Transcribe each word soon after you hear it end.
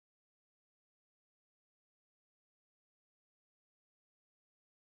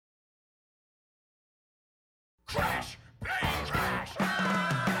Crash! Plane crash!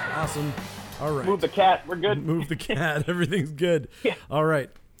 Awesome. All right. Move the cat. We're good. Move the cat. Everything's good. Yeah. All right.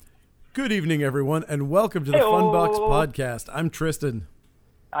 Good evening, everyone, and welcome to the Hey-o. Funbox Podcast. I'm Tristan,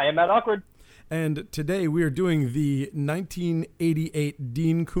 I am Matt Awkward. and today we are doing the 1988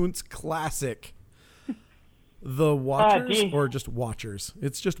 Dean Koontz classic, The Watchers, Dean. or just Watchers.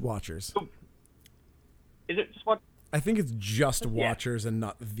 It's just Watchers. Is it just what? I think it's just Watchers and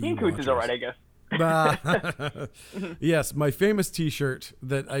not The Dean Koontz Watchers. is all right, I guess. Yes, my famous T-shirt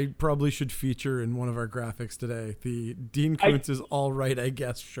that I probably should feature in one of our graphics today. The Dean Koontz is all right, I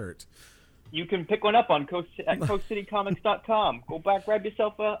guess shirt. You can pick one up on at coastcitycomics.com. Go back, grab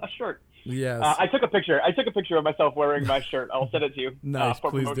yourself a shirt. Yes. I took a picture. I took a picture of myself wearing my shirt. I'll send it to you. Nice,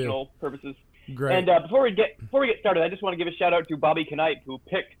 For please do. promotional purposes. Great. And before we get started, I just want to give a shout out to Bobby Knight, who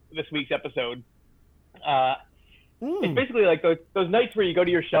picked this week's episode. It's basically like those nights where you go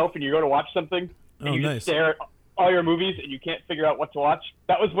to your shelf and you go to watch something and Oh, you nice. just stare at all your movies and you can't figure out what to watch.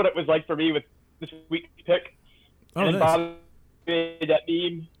 That was what it was like for me with this week's pick. Oh, And nice. Bobby made that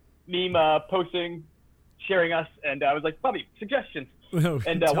meme posting, sharing us, and I was like, Bobby, suggestions. Oh,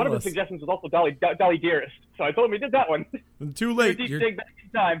 And tell one of the us. suggestions was also Dolly Dearest. So I told him we did that one. Too late. Deep You're- dig back in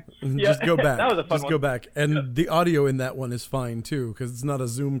time. Just go back. That was a fun Just one. go back. And the audio in that one is fine too, because it's not a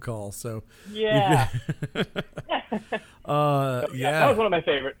Zoom call. So Yeah. yeah. That was one of my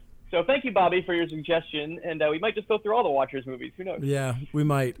favorites. So thank you, Bobby, for your suggestion, and we might just go through all the Watchers movies. Who knows? Yeah, we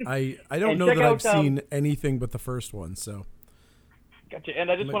might. I don't And know check that I've out, seen anything but the first one. So Gotcha. And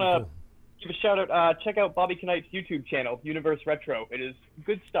I just Might be want to give a shout out. Check out Bobby Knight's YouTube channel, Universe Retro. It is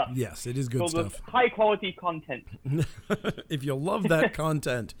good stuff. yes, it is good Filled stuff. with high quality content. If you love that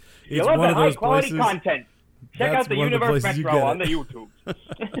content, You it's love one the of high those quality places. content. Check That's out the one of the Universe places you Retro get on it. the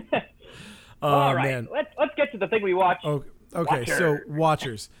YouTube. Oh All right, man. let's get to the thing we watched. Oh, okay, Watchers. so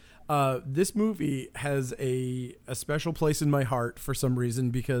Watchers. This movie has a special place in my heart for some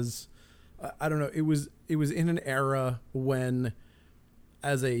reason because I don't know. It was in an era when,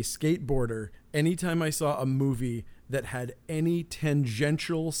 as a skateboarder, anytime I saw a movie that had any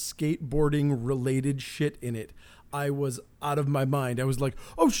tangential skateboarding related shit in it, I was out of my mind. I was like,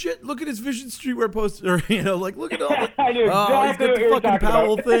 "Oh shit! Look at his Vision Streetwear poster." Like, look at all the I knew he's got exactly what the you were fucking talking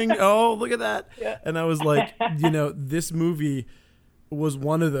Powell about. thing. Oh, look at that! Yeah. And I was like, this movie was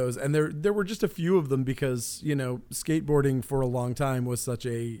one of those, and there were just a few of them because skateboarding for a long time was such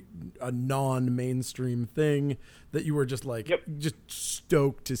a non-mainstream thing that you were just like just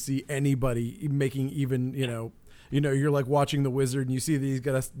stoked to see anybody making even you're like watching The Wizard and you see that he's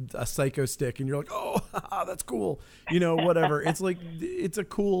got a psycho stick and you're like, oh, that's cool, whatever. It's like it's a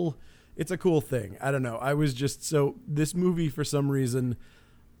cool thing. I don't know. I was just this movie, for some reason,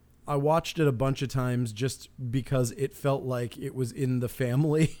 I watched it a bunch of times just because it felt like it was in the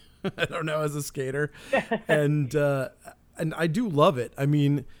family. I don't know, as a skater, and I do love it. I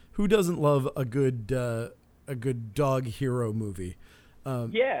mean, who doesn't love a good dog hero movie?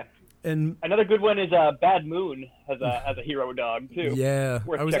 Yeah. And Another good one is Bad Moon has a hero dog too. yeah,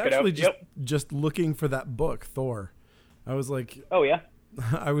 Worth I was checking actually out. just looking for that book, Thor. I was like, Oh yeah.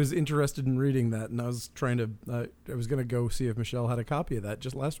 I was interested in reading that, and I was trying to. I was going to go see if Michelle had a copy of that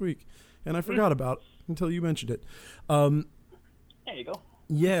just last week, and I forgot about it until you mentioned it. There you go.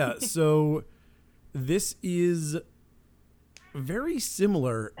 Yeah, so this is very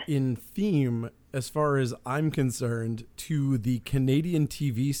similar in theme, as far as I'm concerned, to the Canadian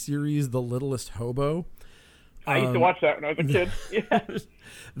TV series The Littlest Hobo. I used to watch that when I was a kid. Yeah.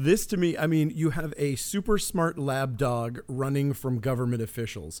 This, to me, I mean, you have a super smart lab dog running from government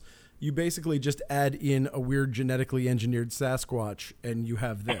officials. You basically just add in a weird genetically engineered Sasquatch, and you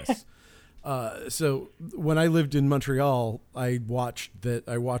have this. So when I lived in Montreal, I watched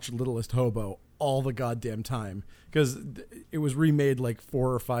Littlest Hobo all the goddamn time because it was remade like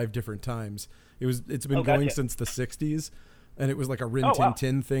 4 or 5 different times. It's been going gotcha. since the 60s. And it was like a Rin Oh, Tin wow.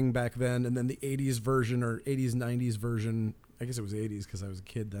 Tin thing back then, and then the 80s version, or 80s, 90s version. I guess it was 80s because I was a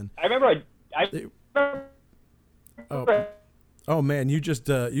kid then. I remember Oh man, you just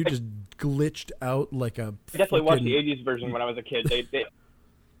glitched out like a I definitely watched fucking- the 80s version when I was a kid.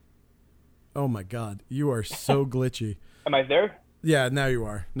 Oh my god, you are so glitchy. Am I there? Yeah, now you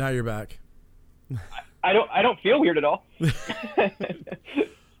are. Now you're back. I don't feel weird at all.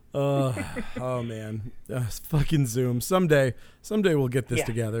 Oh man, fucking Zoom. Someday we'll get this Yeah.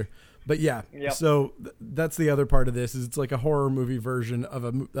 together. But yeah, Yep. so that's the other part of this. Is it's like a horror movie version of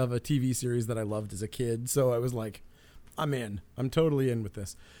a TV series that I loved as a kid. So I was like, I'm in. I'm totally in with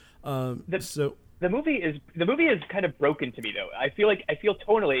this. So The movie is kind of broken to me though. I feel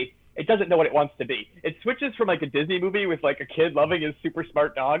tonally it doesn't know what it wants to be. It switches from like a Disney movie with like a kid loving his super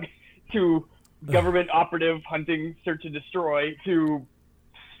smart dog to government operative hunting search and destroy to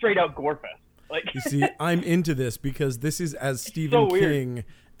straight out gorefest. Like, you see, I'm into this because this is as Stephen King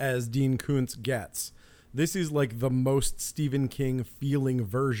as Dean Koontz gets. This is like the most Stephen King feeling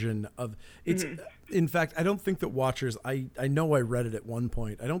version of it's. In fact, I don't think that Watchers, I know I read it at one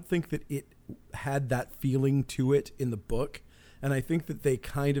point. I don't think that it had that feeling to it in the book. And I think that they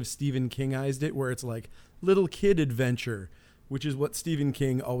kind of Stephen Kingized it, where it's like little kid adventure, which is what Stephen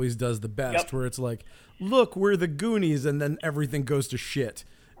King always does the best, where it's like, look, we're the Goonies, and then everything goes to shit.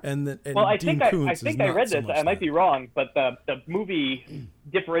 And I Dean think Koontz I read this. I might be wrong, but the movie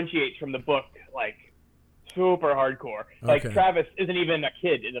differentiates from the book like super hardcore. Like Travis isn't even a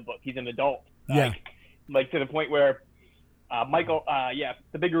kid in the book; he's an adult. Yeah. Like to the point where Michael,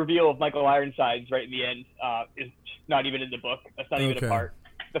 the big reveal of Michael Ironsides right in the end is not even in the book. That's not even a part.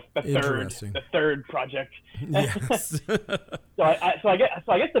 The third project. Yes. So I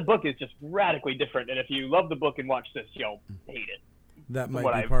guess the book is just radically different, and if you love the book and watch this, you'll hate it. That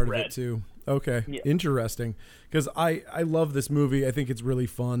might be part of it too. Okay, interesting. Because I love this movie. I think it's really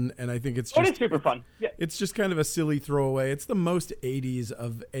fun, and I think it's just super fun. Yeah, it's just kind of a silly throwaway. It's the most 80s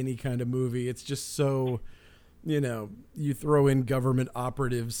of any kind of movie. It's just so, you throw in government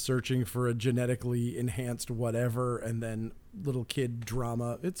operatives searching for a genetically enhanced whatever, and then little kid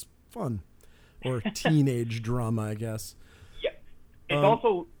drama. It's fun, or teenage drama, I guess. Yeah, it's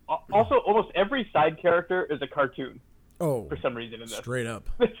also almost every side character is a cartoon. Oh, for some reason in this. Straight up.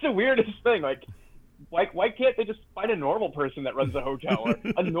 It's the weirdest thing. Like, why can't they just find a normal person that runs a hotel or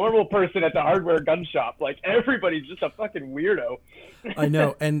a normal person at the hardware gun shop? Like, everybody's just a fucking weirdo. I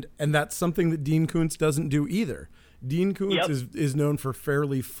know, and that's something that Dean Koontz doesn't do either. Dean Koontz is known for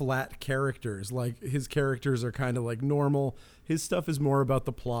fairly flat characters. Like, his characters are kind of like normal. His stuff is more about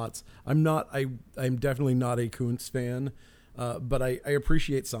the plots. I'm definitely not a Koontz fan, but I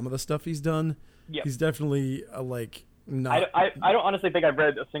appreciate some of the stuff he's done. Yep. He's definitely not. I don't honestly think I've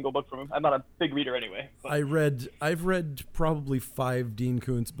read a single book from him. I'm not a big reader anyway. But. I've read probably 5 Dean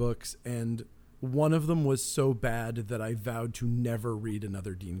Koontz books, and one of them was so bad that I vowed to never read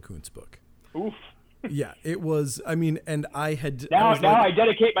another Dean Koontz book. Oof. Yeah, it was. I mean, and I had now I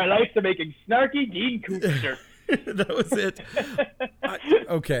dedicate my life to making snarky Dean Koontz shirts. That was it.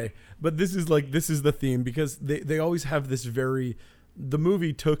 Okay, but this is the theme, because they always have this very. The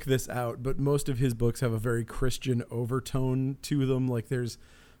movie took this out, but most of his books have a very Christian overtone to them. Like there's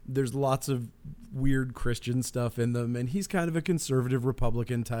lots of weird Christian stuff in them, and he's kind of a conservative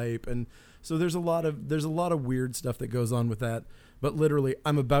Republican type, and so there's a lot of weird stuff that goes on with that. But literally,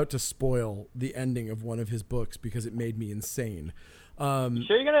 I'm about to spoil the ending of one of his books because it made me insane. Sure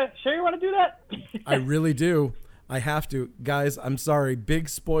you want to do that? I really do. I have to, guys. I'm sorry. Big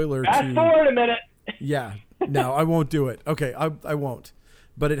spoiler. Fast forward a minute. Yeah. No, I won't do it. Okay, I won't.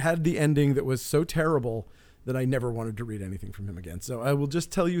 But it had the ending that was so terrible that I never wanted to read anything from him again. So I will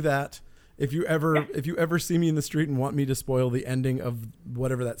just tell you that if you ever see me in the street and want me to spoil the ending of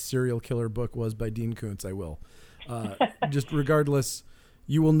whatever that serial killer book was by Dean Koontz, I will. Just regardless,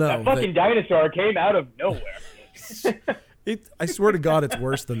 you will know. That fucking dinosaur came out of nowhere. I swear to God, it's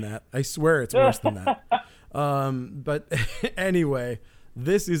worse than that. I swear it's worse than that. But anyway.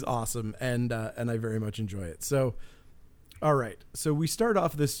 This is awesome, and I very much enjoy it. So, all right. So we start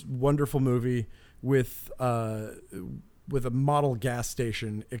off this wonderful movie with a model gas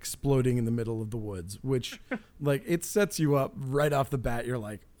station exploding in the middle of the woods, which, like, it sets you up right off the bat. You're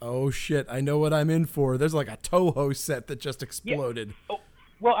like, oh shit, I know what I'm in for. There's like a Toho set that just exploded. Yeah. Oh,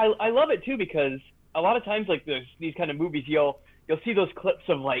 well, I love it too, because a lot of times, like these kind of movies, you'll see those clips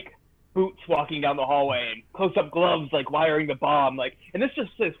of like Boots walking down the hallway and close-up gloves like wiring the bomb, like, and this just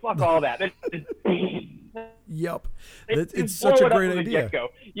says fuck all that. Yep, it's such a great idea.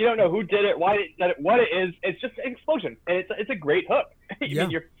 You don't know who did it, why it did it, what it is. It's just an explosion, and it's a great hook. Yeah.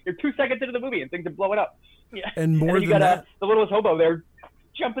 You're 2 seconds into the movie and things are blowing up. Yeah. And more and than that, the littlest hobo there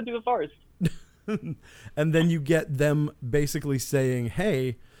jumping through the forest. And then you get them basically saying,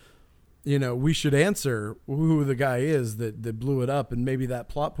 "Hey, we should answer who the guy is that blew it up, and maybe that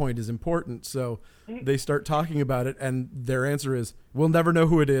plot point is important." So they start talking about it, and their answer is, "We'll never know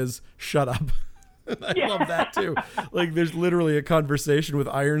who it is. Shut up." I love that too. Like, there's literally a conversation with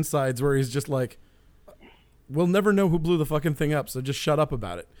Ironsides where he's just like, "We'll never know who blew the fucking thing up, so just shut up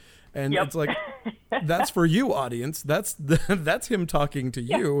about it." And it's like, that's for you, audience. That's him talking to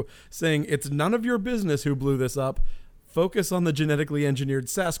you, saying it's none of your business who blew this up. Focus on the genetically engineered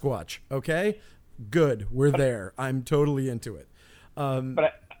Sasquatch, okay? Good, we're there. I'm totally into it.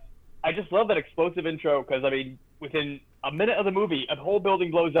 But I just love that explosive intro, because, I mean, within a minute of the movie, a whole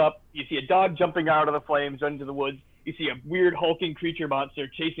building blows up. You see a dog jumping out of the flames, running to the woods. You see a weird hulking creature monster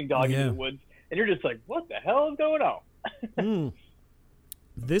chasing dog into the woods. and you're just like, what the hell is going on?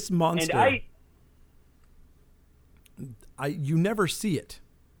 This monster, And you never see it.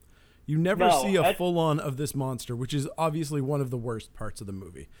 You never see a full-on of this monster, which is obviously one of the worst parts of the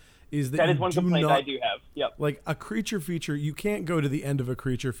movie. That is one complaint I do have. Yep. Like a creature feature, you can't go to the end of a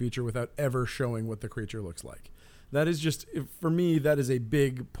creature feature without ever showing what the creature looks like. That is just, for me, that is a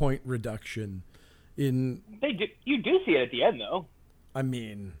big point reduction in... You do see it at the end, though. I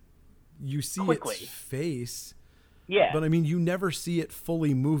mean, you see Quickly. its face. Yeah. But I mean, you never see it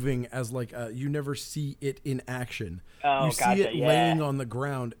fully moving as like you never see it in action. Oh, you see gotcha, it yeah. laying on the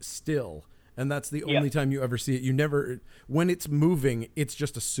ground still. And that's the only time you ever see it. You never, when it's moving, it's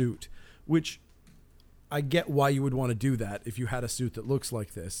just a suit, which I get why you would want to do that if you had a suit that looks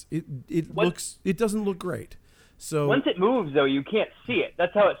like this. It doesn't look great. So once it moves, though, you can't see it.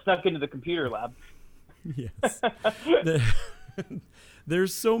 That's how it snuck into the computer lab. Yes.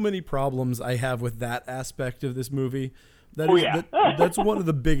 There's so many problems I have with that aspect of this movie. That's one of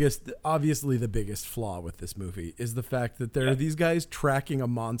the biggest, obviously the biggest flaw with this movie is the fact that there are these guys tracking a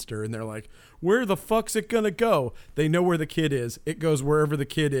monster and they're like, where the fuck's it gonna go? They know where the kid is. It goes wherever the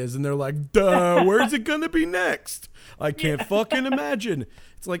kid is. And they're like, duh, where's it gonna be next? I can't fucking imagine.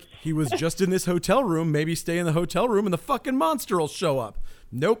 It's like, he was just in this hotel room. Maybe stay in the hotel room and the fucking monster will show up.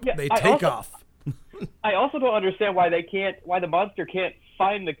 Nope, they take off. I also don't understand why the monster can't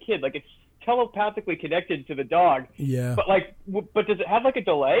find the kid. Like, it's telepathically connected to the dog. Yeah. But does it have like a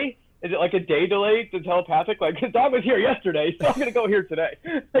delay? Is it like a day delay to telepathic? Like, the dog was here yesterday, so I'm going to go here today.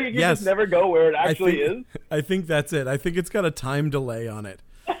 Like, you just never go where it actually is. I think that's it. I think it's got a time delay on it.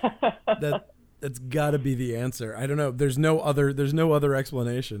 That's got to be the answer. I don't know. There's no other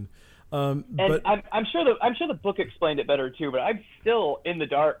explanation. But I'm sure the book explained it better too, but I'm still in the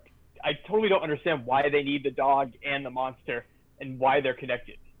dark. I totally don't understand why they need the dog and the monster and why they're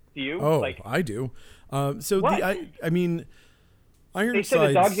connected. Do you? Oh, I do. I mean, Ironsides. They say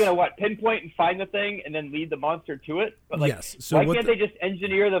the dog's gonna pinpoint and find the thing and then lead the monster to it. But yes. So why can't they just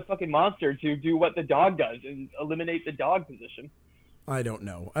engineer the fucking monster to do what the dog does and eliminate the dog position? I don't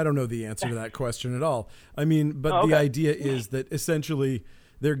know. I don't know the answer to that question at all. I mean, but the idea is that essentially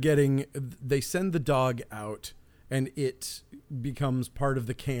they send the dog out and it becomes part of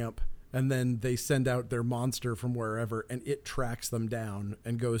the camp. And then they send out their monster from wherever, and it tracks them down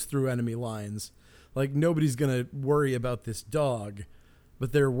and goes through enemy lines. Like, nobody's going to worry about this dog,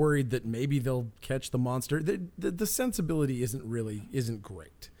 but they're worried that maybe they'll catch the monster. The sensibility isn't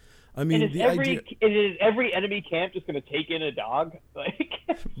great. I mean, is every enemy camp just going to take in a dog? Like,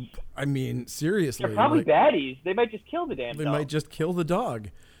 I mean, seriously. They're probably baddies. They might just kill the damn dog. They might just kill the dog.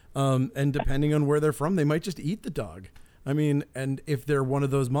 And depending on where they're from, they might just eat the dog. I mean, and if they're one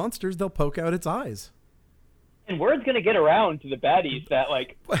of those monsters, they'll poke out its eyes. And word's going to get around to the baddies that,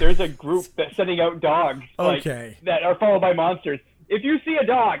 like, there's a group that's sending out dogs that are followed by monsters. If you see a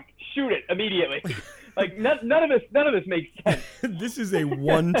dog, shoot it immediately. Like, none of this makes sense. This is a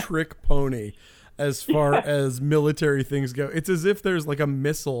one-trick pony as far as military things go. It's as if there's, like, a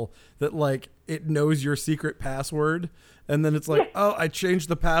missile that, like, it knows your secret password, and then it's like, oh, I changed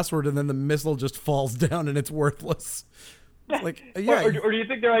the password, and then the missile just falls down and it's worthless. It's like, yeah. Or do you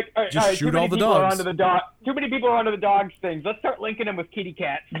think they're like, all right, shoot all the dogs. Too many people are onto the dogs things. Let's start linking them with kitty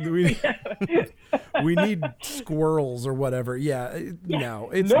cats. We need squirrels or whatever. Yeah, no,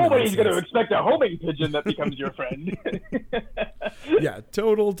 it's nobody's going to expect a homing pigeon that becomes your friend. Yeah,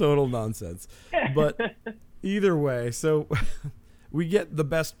 total nonsense. But either way, so we get the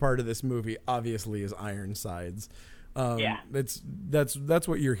best part of this movie. Obviously, is Ironsides. That's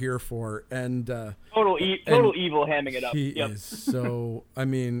what you're here for, and total evil hamming it up. He is so. I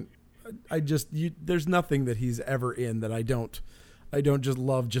mean, there's nothing that he's ever in that I don't just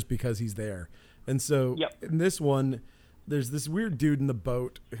love just because he's there. And so in this one, there's this weird dude in the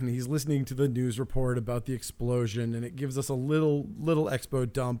boat, and he's listening to the news report about the explosion, and it gives us a little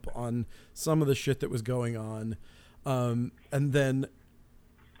expo dump on some of the shit that was going on, and then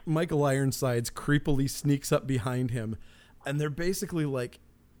Michael Ironsides creepily sneaks up behind him, and they're basically like,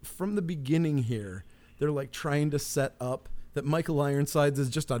 from the beginning here, they're like trying to set up that Michael Ironsides is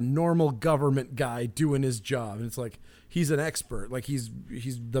just a normal government guy doing his job, and it's like he's an expert, like he's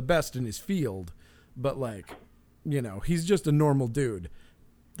the best in his field, but like, you know, he's just a normal dude.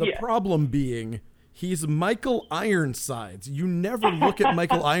 The problem being, he's Michael Ironsides. You never look at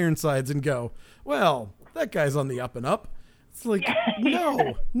Michael Ironsides and go, well, that guy's on the up and up. It's like,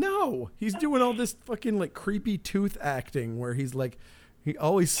 no. He's doing all this fucking like creepy tooth acting where he's like, he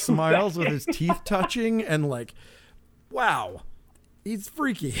always smiles with his teeth touching and like, wow, he's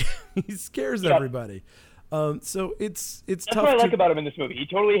freaky. He scares everybody. So it's That's tough. what I like about him in this movie. He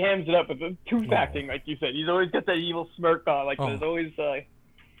totally hams it up with the tooth acting, like you said. He's always got that evil smirk on. Like there's always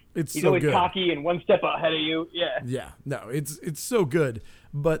It's he's so always good. cocky and one step ahead of you. Yeah. Yeah, no, it's so good,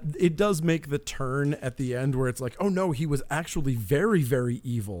 but it does make the turn at the end where it's like, oh no, he was actually very, very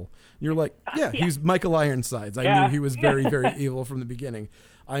evil. You're like, yeah, he's Michael Ironsides. I knew he was very, very evil from the beginning.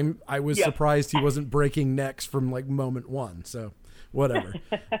 I was surprised he wasn't breaking necks from like moment one. So whatever,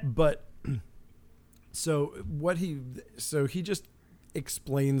 but so he just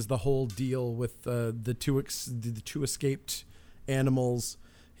explains the whole deal with the two escaped animals.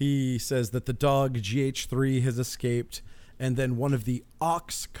 He says that the dog GH3 has escaped, and then one of the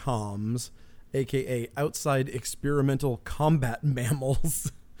Oxcoms, aka outside experimental combat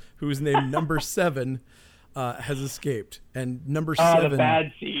mammals, who's named Number 7, has escaped. And Number 7, the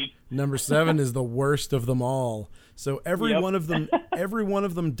bad seed. Number 7 is the worst of them all. So every one of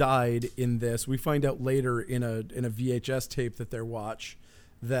them died in this. We find out later in a VHS tape that they watch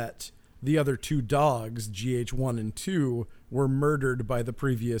that the other two dogs, GH1 and 2, were murdered by the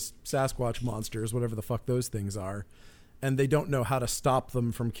previous Sasquatch monsters, whatever the fuck those things are, and they don't know how to stop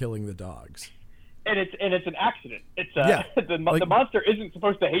them from killing the dogs. And it's an accident. It's the like, monster isn't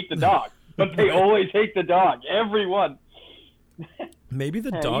supposed to hate the dog, but they always hate the dog. Everyone. Maybe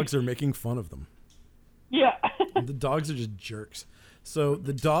the dogs are making fun of them. Yeah. The dogs are just jerks. So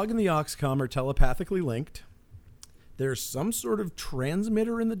the dog and the Oxcom are telepathically linked. There's some sort of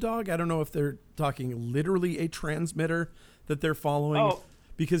transmitter in the dog. I don't know if they're talking literally a transmitter that they're following,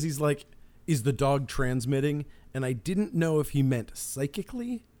 because he's like, is the dog transmitting? And I didn't know if he meant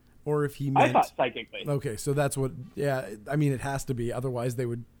psychically or if he meant... I thought psychically. Okay, so that's what... Yeah, I mean, it has to be. Otherwise, they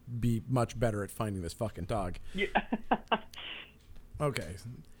would be much better at finding this fucking dog. Yeah. Okay.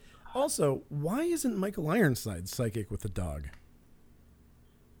 Also, why isn't Michael Ironside psychic with the dog?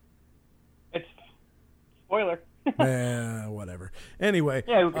 It's... Spoiler. Whatever. Anyway,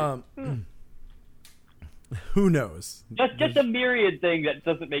 who knows? Just a myriad thing that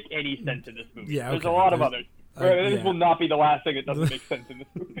doesn't make any sense in this movie. Yeah, There's a lot of others. This will not be the last thing that doesn't make sense in this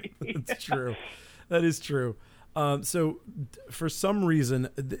movie. It's true. That is true. So for some reason,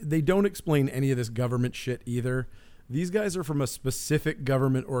 they don't explain any of this government shit either. These guys are from a specific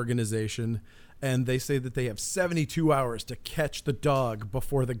government organization, and they say that they have 72 hours to catch the dog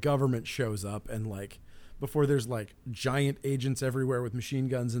before the government shows up, and before there's giant agents everywhere with machine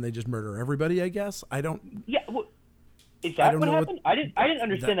guns and they just murder everybody, I guess. I don't... Yeah, well, is that what happened? I didn't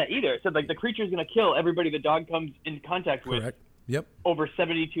understand that either. It said the creature's going to kill everybody the dog comes in contact with. Correct. Yep. Over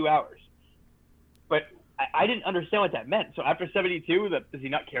 72 hours. But I didn't understand what that meant. So after 72, does he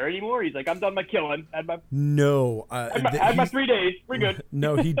not care anymore? He's like, I'm done my killing. No. I had my 3 days. We're good.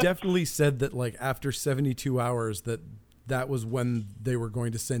 No, he definitely said that after 72 hours that was when they were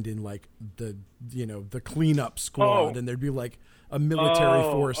going to send in the cleanup squad, and there'd be a military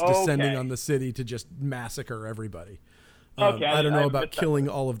force descending on the city to just massacre everybody. I don't know about killing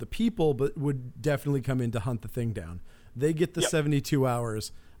all of the people, but would definitely come in to hunt the thing down. They get the 72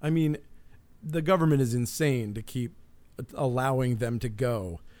 hours. I mean, the government is insane to keep allowing them to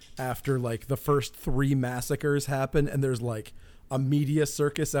go after the first 3 massacres happen, and there's a media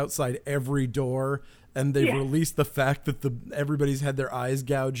circus outside every door, and they've released the fact that everybody's had their eyes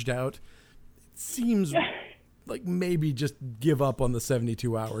gouged out. It seems like maybe just give up on the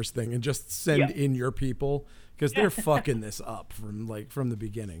 72 hours thing and just send in your people, because they're fucking this up from the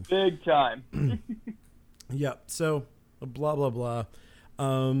beginning. Big time. Yep. So blah blah blah.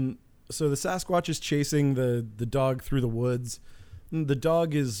 So the Sasquatch is chasing the dog through the woods. The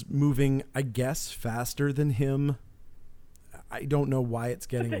dog is moving, I guess, faster than him. I don't know why it's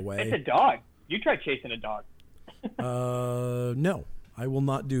getting away. It's a dog. You try chasing a dog. No, I will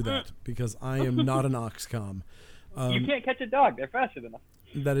not do that because I am not an Oxcom. You can't catch a dog. They're faster than us.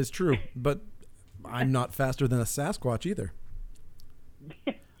 That is true, but I'm not faster than a Sasquatch either.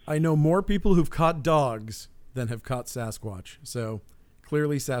 I know more people who've caught dogs than have caught Sasquatch, so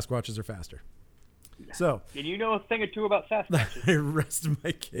clearly Sasquatches are faster. So, and you know a thing or two about Sasquatches. I rest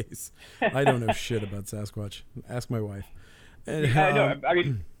my case. I don't know shit about Sasquatch. Ask my wife. And, I know. I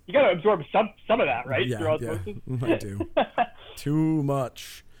mean, you got to absorb some of that, right? Yeah, I do. Too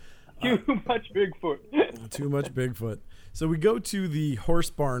much. Too much Bigfoot. Too much Bigfoot. So we go to the horse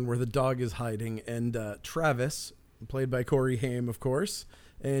barn where the dog is hiding, and Travis, played by Corey Haim, of course,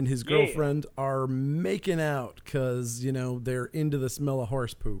 and his girlfriend are making out because, they're into the smell of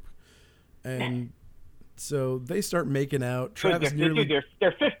horse poop. And so they start making out. Travis they're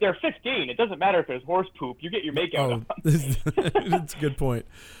 15. It doesn't matter if there's horse poop. You get your makeout on. That's a good point.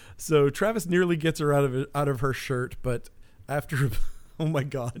 So Travis nearly gets her out of her shirt, but after Oh my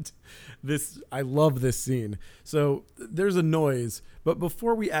God. I love this scene. So there's a noise, but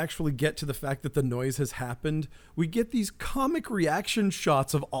before we actually get to the fact that the noise has happened, we get these comic reaction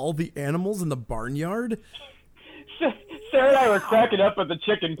shots of all the animals in the barnyard. Sarah and I were cracking up at the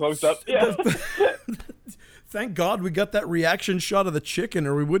chicken close up. Yeah. Thank God we got that reaction shot of the chicken,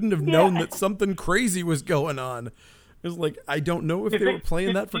 or we wouldn't have known that something crazy was going on. It was like, I don't know if they were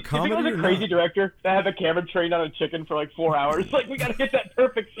playing that for comedy or not. It was a crazy director that had the camera trained on a chicken for like 4 hours. Like, we got to get that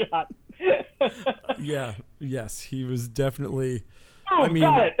perfect shot. Yeah. Yes, he was definitely. Oh,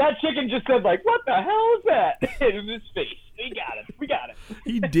 got it. That chicken just said, like, what the hell is that? In his face. We got it.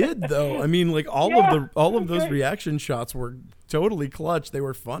 He did, though. I mean, like all of those reaction shots were totally clutch. They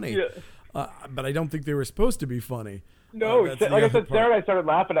were funny, but I don't think they were supposed to be funny. No, like I said, Sarah and I started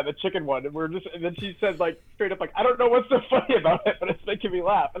laughing at the chicken one, and and then she said, like, straight up, like, I don't know what's so funny about it, but it's making me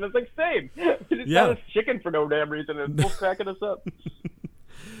laugh. And it's like, same. We just got this chicken for no damn reason, and it's both cracking us up.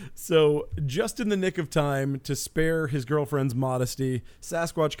 So, just in the nick of time to spare his girlfriend's modesty,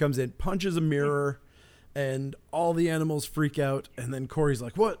 Sasquatch comes in, punches a mirror, and all the animals freak out. And then Corey's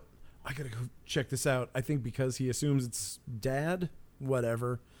like, what? I gotta go check this out. I think because he assumes it's Dad?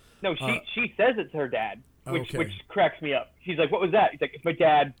 Whatever. No, she says it's her dad. Which cracks me up. She's like, what was that? He's like, it's my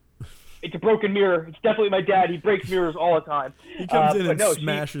dad. It's a broken mirror. It's definitely my dad. He breaks mirrors all the time. He comes in and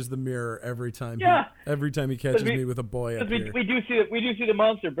smashes the mirror every time. Yeah. Every time he catches me with a boy up here. We do see the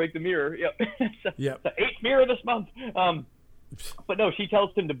monster break the mirror. Yep. Yep. The 8th mirror this month. But no, she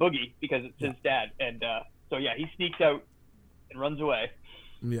tells him to boogie because it's his dad. And so, yeah, he sneaks out and runs away.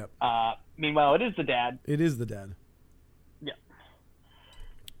 Yep. Meanwhile, it is the dad. It is the dad. Yeah.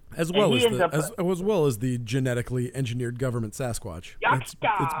 As well as the genetically engineered government Sasquatch. It's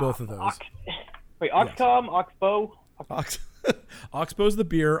both of those. Oxcom, Oxbow. Oxbow's the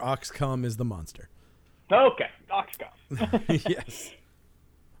beer. Oxcom is the monster. Okay, Oxcom. Yes.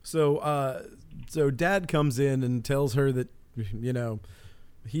 So Dad comes in and tells her that,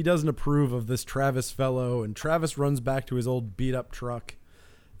 he doesn't approve of this Travis fellow, and Travis runs back to his old beat up truck,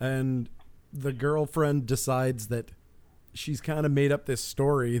 and the girlfriend decides that she's kind of made up this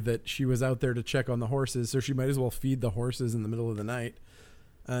story that she was out there to check on the horses, so she might as well feed the horses in the middle of the night.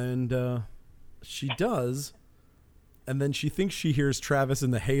 And she does, and then she thinks she hears Travis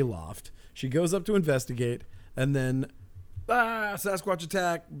in the hayloft. She goes up to investigate, and then Sasquatch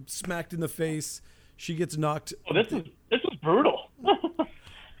attack, smacked in the face. She gets knocked. Oh, this was brutal.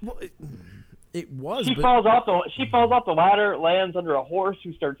 Well, it was. She falls off the ladder, lands under a horse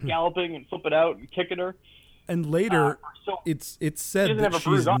who starts galloping and flipping out and kicking her. And later, it's said that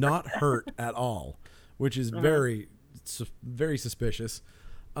she's not hurt at all, which is very, very suspicious.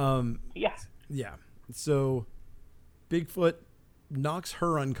 Yeah. So Bigfoot knocks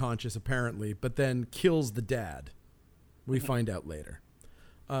her unconscious, apparently, but then kills the dad. We find out later.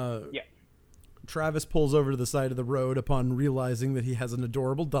 Travis pulls over to the side of the road upon realizing that he has an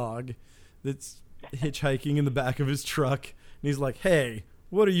adorable dog that's hitchhiking in the back of his truck. And he's like, hey,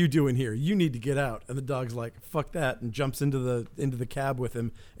 what are you doing here? You need to get out. And the dog's like, fuck that, and jumps into the cab with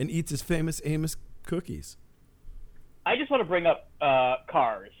him and eats his famous Amos cookies. I just want to bring up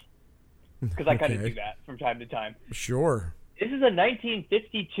cars, because I kind of do that from time to time. Sure. This is a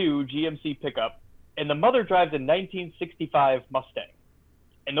 1952 GMC pickup, and the mother drives a 1965 Mustang.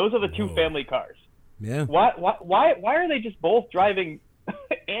 And those are the two family cars. Yeah. Why are they just both driving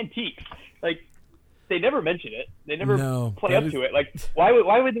antiques? Like, they never mention it. They never play up to it. Like, why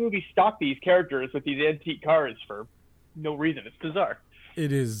would the movie stock these characters with these antique cars for no reason? It's bizarre.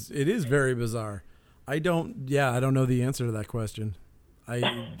 It is very bizarre. I don't know the answer to that question.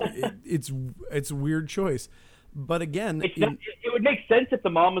 It's a weird choice. But again, it would make sense if the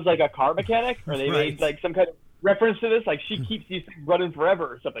mom was like a car mechanic, or they made like some kind of reference to this, like she keeps these things running forever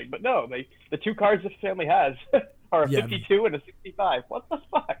or something. But no, the two cars this family has are a 52 and a 65. What the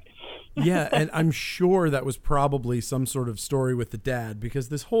fuck? Yeah, and I'm sure that was probably some sort of story with the dad, because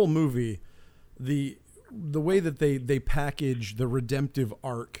this whole movie, the way that they package the redemptive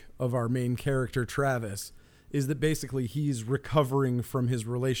arc of our main character Travis is that basically he's recovering from his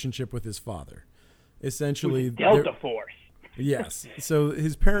relationship with his father. Essentially, Delta Force. Yes. So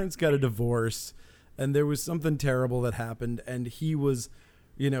his parents got a divorce, and there was something terrible that happened, and he was,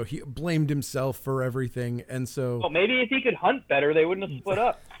 he blamed himself for everything, and so. Well, maybe if he could hunt better, they wouldn't have split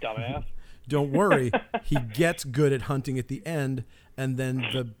up, dumbass. Don't worry, he gets good at hunting at the end, and then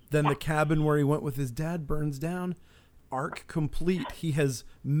the cabin where he went with his dad burns down. Arc complete. He has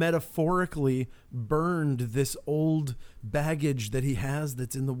metaphorically burned this old baggage that he has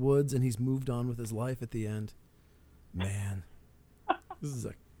that's in the woods, and he's moved on with his life at the end. Man, this is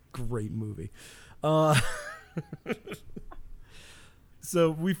a great movie.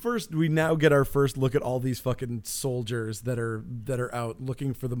 So we now get our first look at all these fucking soldiers that are out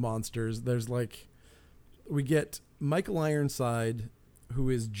looking for the monsters. There's like, we get Michael Ironside, who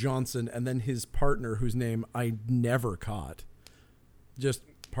is Johnson, and then his partner, whose name I never caught. Just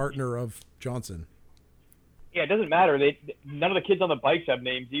partner of Johnson. Yeah, it doesn't matter. None of the kids on the bikes have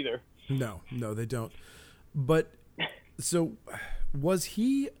names either. No, they don't. But so was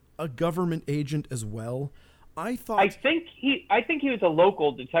he a government agent as well? I think he was a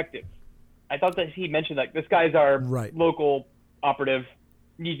local detective. I thought that he mentioned like this guy's our local operative,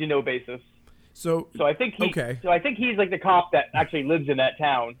 need to know basis. So I think he's like the cop that actually lives in that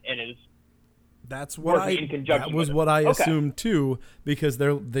town and is. That was what I assumed too, because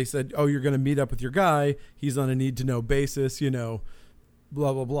they said, "Oh, you're going to meet up with your guy. He's on a need to know basis, you know,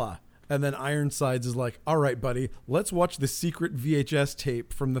 blah blah blah." And then Ironsides is like, "All right, buddy, let's watch the secret VHS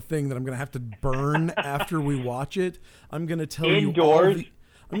tape from the thing that I'm going to have to burn after we watch it. I'm going to tell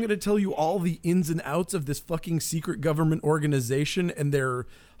you all the ins and outs of this fucking secret government organization and their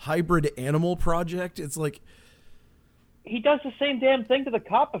hybrid animal project." It's like, he does the same damn thing to the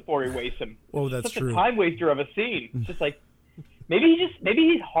cop before he wastes him. Oh, that's such true. A time waster of a scene. It's just like, maybe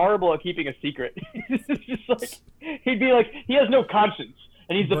he's horrible at keeping a secret. It's just like, he'd be like, he has no conscience.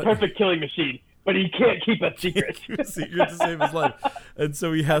 And he's the perfect killing machine, but he can't keep a secret. To save his life. And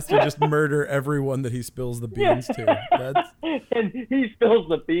so he has to just murder everyone that he spills the beans to. And he spills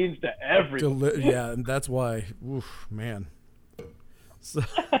the beans to everyone. Yeah, and that's why, man. So,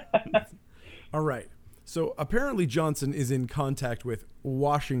 all right. So apparently Johnson is in contact with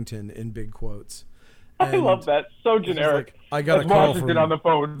Washington in big quotes. I love that. So generic. Like, I got a call Washington from on the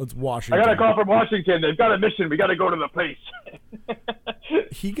phone. It's Washington. I got a call from Washington. They've got a mission. We got to go to the place.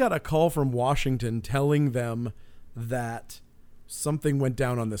 He got a call from Washington telling them that something went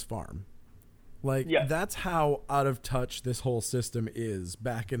down on this farm. Like, that's how out of touch this whole system is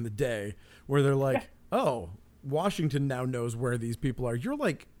back in the day, where they're like, oh, Washington now knows where these people are. You're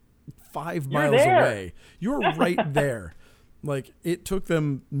like 5 miles away. You're right there. Like, it took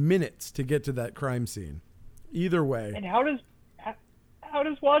them minutes to get to that crime scene. Either way. And how does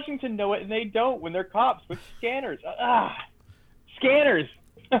Washington know it and they don't when they're cops with scanners? Scanners.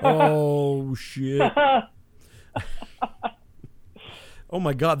 Oh, shit. Oh,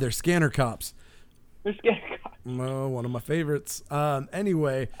 my God. They're scanner cops. They're scanner cops. Oh, one of my favorites.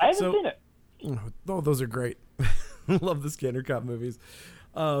 Anyway. I haven't seen it. Oh, those are great. Love the scanner cop movies.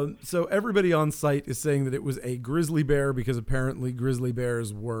 So everybody on site is saying that it was a grizzly bear because apparently grizzly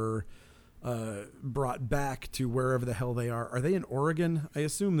bears were brought back to wherever the hell they are. Are they in Oregon? I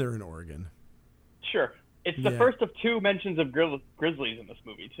assume they're in Oregon. Sure. It's the first of 2 mentions of grizzlies in this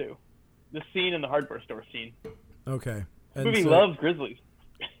movie, too. The scene and the hardware store scene. Okay. This movie loves grizzlies.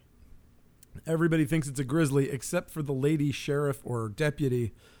 Everybody thinks it's a grizzly except for the lady sheriff or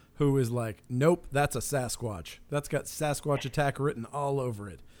deputy who is like, nope, that's a Sasquatch. That's got Sasquatch attack written all over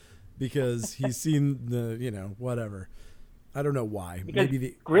it because he's seen the, whatever. I don't know why. Because maybe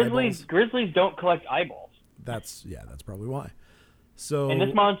the grizzlies don't collect eyeballs. That's probably why. So, and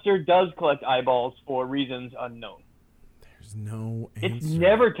this monster does collect eyeballs for reasons unknown. There's no answer. It's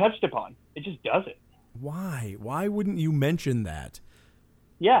never touched upon. It just does it. Why? Why wouldn't you mention that?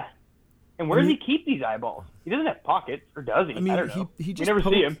 Yeah. And where does he keep these eyeballs? He doesn't have pockets, or does he? I mean, I don't know. He just we never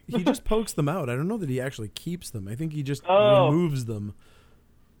see him. He just pokes them out. I don't know that he actually keeps them. I think he just removes them.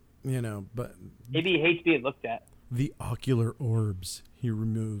 But maybe he hates being looked at. The ocular orbs he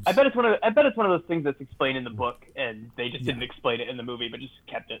removes. I bet it's one of those things that's explained in the book, and they just didn't explain it in the movie, but just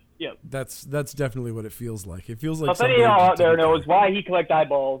kept it. Yeah. That's definitely what it feels like. It feels like. If anyone out there knows why he collects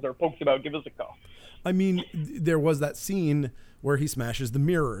eyeballs or pokes them out, give us a call. I mean, there was that scene where he smashes the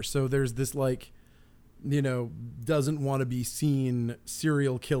mirror, so there's this doesn't want to be seen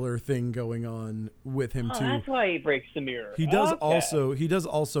serial killer thing going on with him too. That's why he breaks the mirror. He does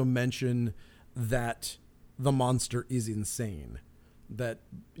also mention that the monster is insane. That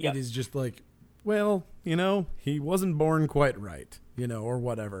it is just like, well, he wasn't born quite right, or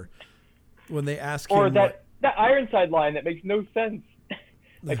whatever. When they ask him, or that Ironside line that makes no sense.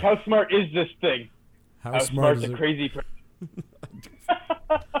 Like, how smart is this thing? How smart is a crazy person?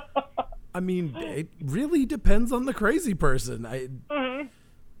 I mean, it really depends on the crazy person.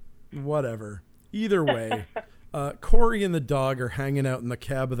 Whatever. Either way, Corey and the dog are hanging out in the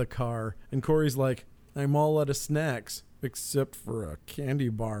cab of the car, and Corey's like, I'm all out of snacks, except for a candy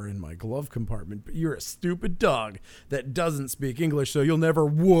bar in my glove compartment. But you're a stupid dog that doesn't speak English, so you'll never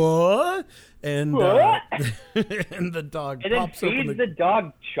what? And and the dog pops open. And then feeds the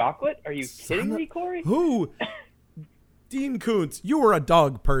dog chocolate? Are you kidding me, Corey? Who? Dean Koontz, you were a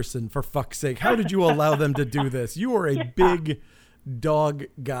dog person, for fuck's sake. How did you allow them to do this? You are a big dog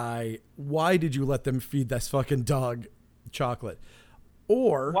guy, why did you let them feed this fucking dog chocolate?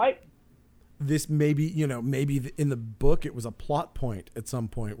 Or Why? this maybe in the book it was a plot point at some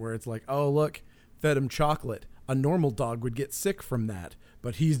point where it's like, oh look, fed him chocolate. A normal dog would get sick from that,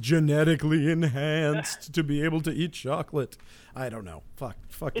 but he's genetically enhanced to be able to eat chocolate. I don't know. Fuck.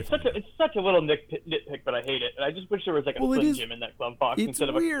 It's such a little nitpick, but I hate it. And I just wish there was like a Slim Jim in that glove box instead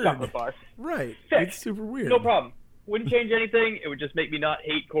of weird. a chocolate bar. Right. Fixed. It's super weird. No problem. Wouldn't change anything. It would just make me not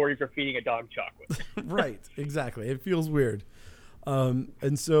hate Corey for feeding a dog chocolate. Right. Exactly. It feels weird.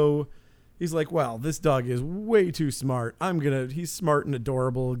 And so he's like, wow, this dog is way too smart. He's smart and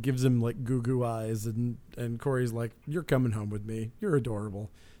adorable, gives him like goo goo eyes. And Corey's like, you're coming home with me. You're adorable.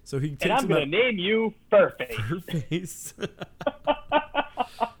 So he takes and I'm going to name you Furface. Furface.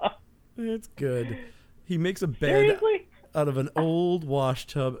 It's good. He makes a bed Seriously? out of an old wash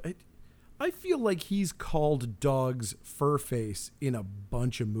tub. I feel like he's called dogs Furface in a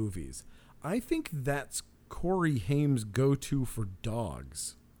bunch of movies. I think that's Corey Haim's go-to for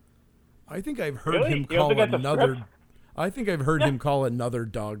dogs. I think I've heard Really? him You don't call think that's a another. script? I think I've heard him call another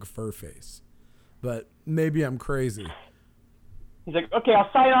dog Furface, but maybe I'm crazy. He's like, okay,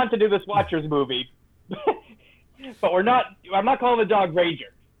 I'll sign on to do this Watchers movie. But I'm not calling the dog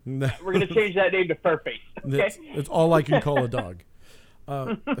Ranger. No. We're going to change that name to Furface. Okay? It's all I can call a dog.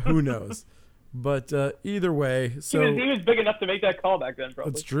 Who knows? But either way, so he was big enough to make that call back then,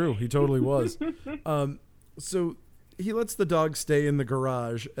 probably. that's true. He totally was. So he lets the dog stay in the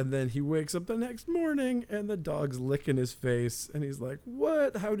garage, and then he wakes up the next morning, and the dog's licking his face, and he's like,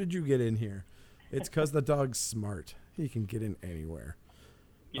 "What? How did you get in here?" It's because the dog's smart. He can get in anywhere.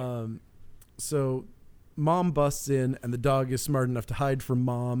 Yeah. So Mom busts in, and the dog is smart enough to hide from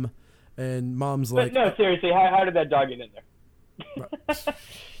Mom, and Mom's like, But no, seriously, how did that dog get in there?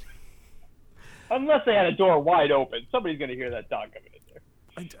 Unless they had a door wide open, somebody's going to hear that dog coming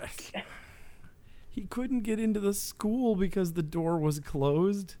in there. he couldn't get into the school because the door was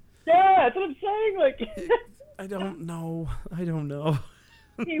closed. Yeah, that's what I'm saying. Like, I don't know.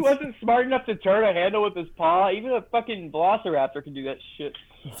 he wasn't smart enough to turn a handle with his paw. Even a fucking velociraptor can do that shit.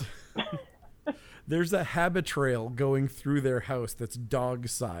 There's a habit trail going through their house that's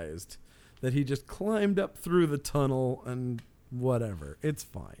dog-sized that he just climbed up through the tunnel and whatever. It's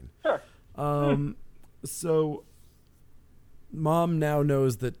fine. Sure. So Mom now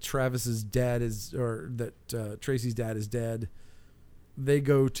knows that Tracy's dad is dead. They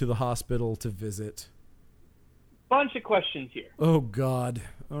go to the hospital to visit. Bunch of questions here. Oh God.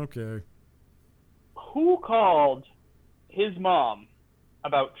 Okay. Who called his mom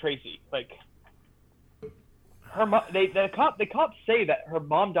about Tracy? Like, her mom. The cops say that her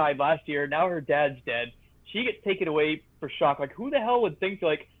mom died last year. Now her dad's dead. She gets taken away for shock. Like, who the hell would think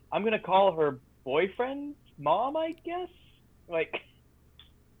like, I'm gonna call her boyfriend's mom? I guess. Like,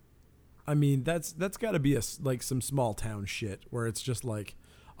 I mean, that's got to be like some small town shit where it's just like,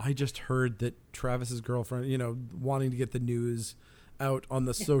 I just heard that Travis's girlfriend, wanting to get the news out on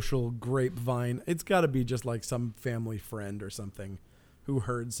the social grapevine. It's got to be just like some family friend or something who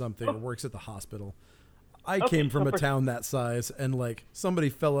heard something or works at the hospital. I came from a town that size, and like somebody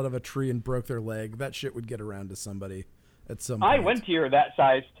fell out of a tree and broke their leg. That shit would get around to somebody at some point. I went to that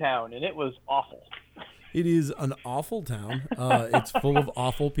size town, and it was awful. It is an awful town. It's full of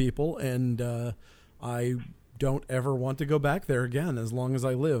awful people, and I don't ever want to go back there again as long as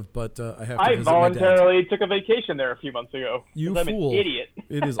I live. But I have to I visit my dad. voluntarily took a vacation there a few months ago. You I'm fool! an idiot.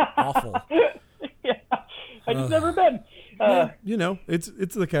 It is awful. Yeah, I just never been.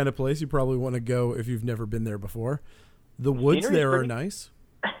 It's the kind of place you probably want to go if you've never been there before. The woods Scenery's there are pretty. nice.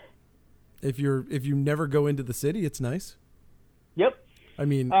 If you never go into the city, it's nice. Yep. I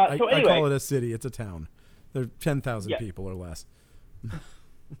mean, So I anyway. call it a city. It's a town. There are 10,000 Yeah. people or less.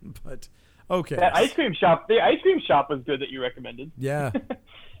 But okay. The ice cream shop was good that you recommended. Yeah.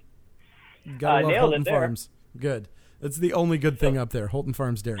 Gotta love nailed Holton it there. Farms. Good. That's the only good thing up there. Holton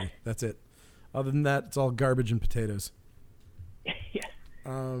Farms Dairy. That's it. Other than that, it's all garbage and potatoes. Yeah.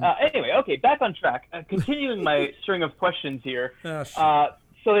 Um, Anyway, okay, back on track. Continuing my string of questions here. ah, shit.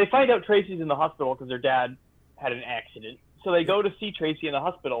 So they find out Tracy's in the hospital because their dad had an accident. So they go to see Tracy in the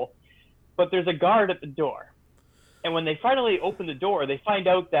hospital, but there's a guard at the door. And when they finally open the door, they find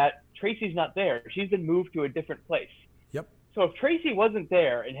out that Tracy's not there. She's been moved to a different place. Yep. So if Tracy wasn't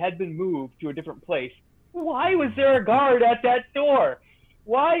there and had been moved to a different place, why was there a guard at that door?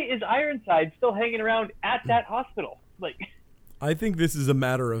 Why is Ironside still hanging around at that hospital? Like, I think this is a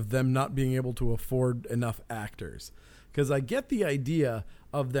matter of them not being able to afford enough actors. Because I get the idea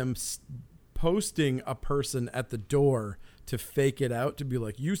of them posting a person at the door to fake it out, to be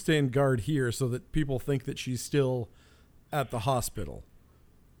like, you stand guard here so that people think that she's still at the hospital.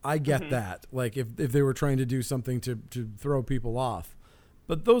 I get that. Like if they were trying to do something to throw people off.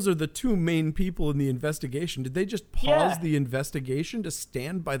 But those are the two main people in the investigation. Did they just pause the investigation to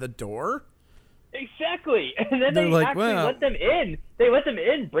stand by the door? Exactly. And then They're they like, actually well- let them in. They let them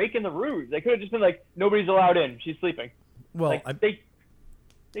in, breaking the rules. They could have just been like, nobody's allowed in. She's sleeping. Well, Like, they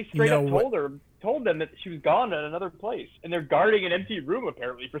straight know up told them that she was gone at another place. And they're guarding an empty room,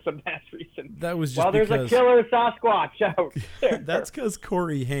 apparently, for some ass reason. that was just While there's because a killer Sasquatch out there. that's because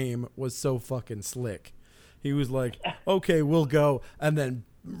Corey Haim was so fucking slick. He was like, okay, we'll go, and then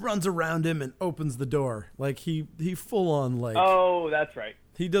runs around him and opens the door. Like he full on like Oh, that's right.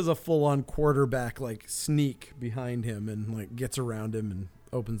 he does a full on quarterback like sneak behind him and like gets around him and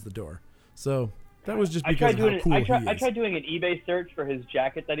opens the door. So that was just because of how cool he is. I tried doing an eBay search for his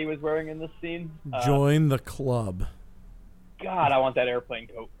jacket that he was wearing in this scene. Join the club. God, I want that airplane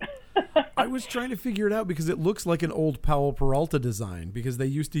coat. I was trying to figure it out because it looks like an old Powell Peralta design because they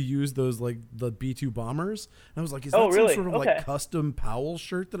used to use those like the B-2 bombers. And I was like, is that really? some sort of Okay. like custom Powell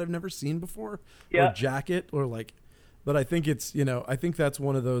shirt that I've never seen before? Yeah. Or jacket or like, but I think it's, I think that's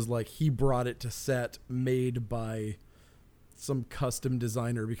one of those like he brought it to set made by some custom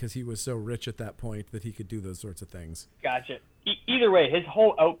designer because he was so rich at that point that he could do those sorts of things. Gotcha. Either way, his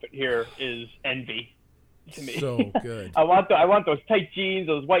whole outfit here is envy to me. So good. I want those tight jeans,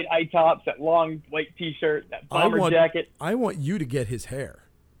 those white high tops, that long white T-shirt, that bomber jacket. I want you to get his hair.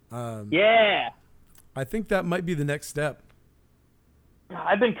 Yeah. I think that might be the next step.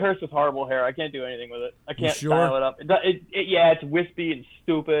 I've been cursed with horrible hair. I can't do anything with it. I can't sure? style it up. It's wispy and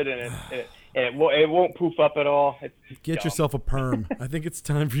stupid, and it won't poof up at all. It's Get dumb. yourself a perm. I think it's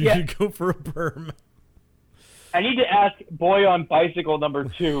time for you Yeah. to go for a perm. I need to ask Boy on Bicycle number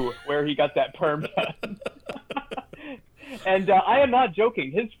 2 where he got that perm done. And I am not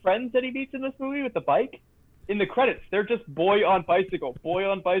joking. His friends that he meets in this movie with the bike, in the credits, they're just Boy on Bicycle, Boy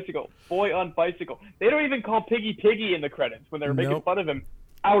on Bicycle, Boy on Bicycle. They don't even call Piggy Piggy in the credits when they're making Nope. fun of him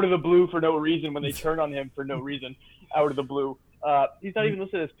out of the blue for no reason, when they turn on him for no reason out of the blue. He's not even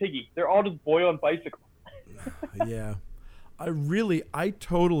listed as Piggy. They're all just Boy on Bicycle. Yeah. I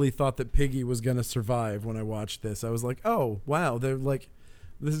totally thought that Piggy was going to survive when I watched this. I was like, oh, wow. They're like,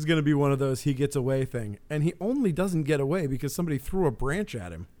 this is going to be one of those he gets away thing. And he only doesn't get away because somebody threw a branch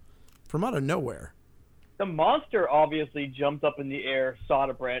at him from out of nowhere. The monster obviously jumped up in the air, sawed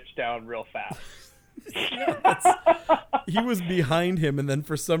a branch down real fast. He was behind him, and then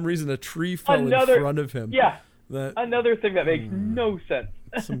for some reason a tree fell in front of him. Yeah. That, Another thing that makes no sense.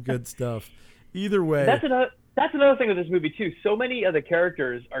 some good stuff. Either way. That's another thing with this movie too. So many of the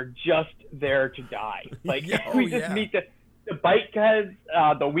characters are just there to die. Like we just meet the bike heads,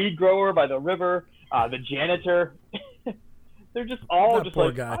 the weed grower by the river, the janitor. They're just all That just poor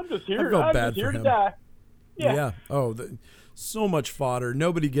like, guy. I'm just I here. felt I'm bad just here for to him. die. Yeah. Oh, so much fodder.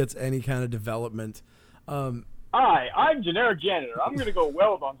 Nobody gets any kind of development. I'm generic janitor. I'm gonna go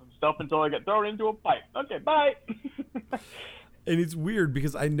weld on some stuff until I get thrown into a pipe. Okay, bye. And it's weird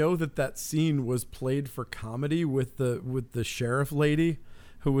because I know that scene was played for comedy with the sheriff lady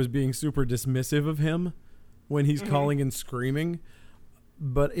who was being super dismissive of him when he's calling and screaming,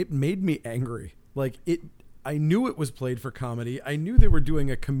 but it made me angry. Like I knew it was played for comedy. I knew they were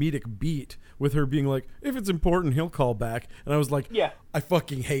doing a comedic beat with her being like, if it's important, he'll call back. And I was like, Yeah. I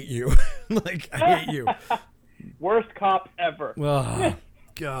fucking hate you. Like, I hate you. Worst cop ever. Oh, Oh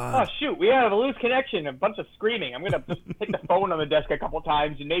God. shoot, we have a loose connection, a bunch of screaming. I'm gonna just hit the phone on the desk a couple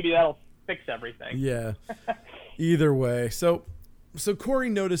times, and maybe that'll fix everything. Yeah. Either way. So Corey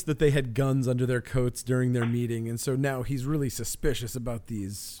noticed that they had guns under their coats during their meeting, and so now he's really suspicious about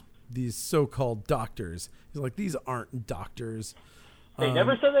these so-called doctors. He's like, these aren't doctors. They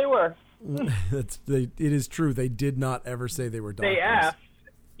never said they were. It is true. They did not ever say they were doctors. They asked,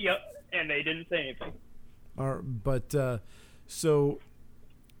 yep, and they didn't say anything. But so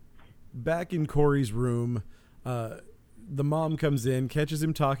back in Corey's room, the mom comes in, catches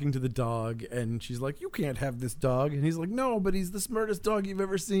him talking to the dog, and she's like, you can't have this dog. And he's like, no, but he's the smartest dog you've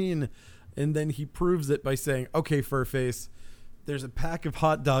ever seen. And then he proves it by saying, okay, Furface, there's a pack of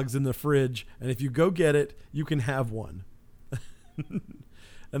hot dogs in the fridge, and if you go get it, you can have one.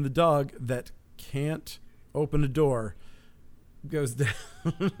 And the dog that can't open a door goes down,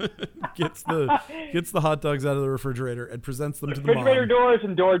 gets the hot dogs out of the refrigerator and presents them to the mom. Refrigerator doors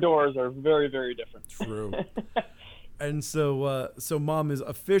and doors are very, very different. True. And so mom is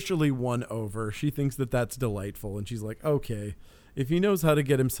officially won over. She thinks that that's delightful, and she's like, okay, if he knows how to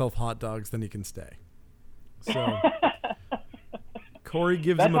get himself hot dogs, then he can stay. So Corey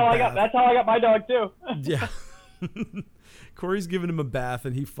gives him a bath. That's how I got my dog too. Yeah. Corey's giving him a bath,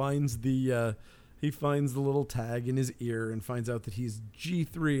 and he finds the He finds the little tag in his ear and finds out that he's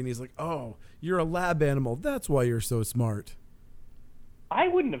G3, and he's like, "Oh, you're a lab animal. That's why you're so smart." I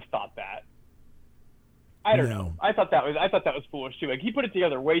wouldn't have thought that. I don't know. I thought that was foolish too. Like he put it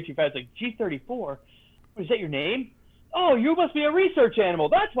together way too fast. Like G34, is that your name? Oh, you must be a research animal.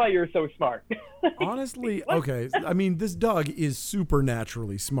 That's why you're so smart. Honestly, okay. I mean, this dog is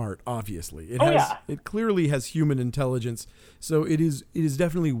supernaturally smart. Obviously, it clearly has human intelligence. So it is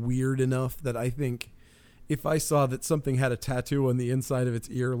definitely weird enough that I think if I saw that something had a tattoo on the inside of its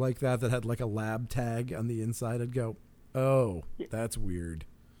ear like that had like a lab tag on the inside, I'd go, "Oh, that's weird.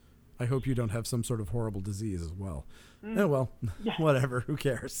 I hope you don't have some sort of horrible disease as well." Oh well, whatever. Who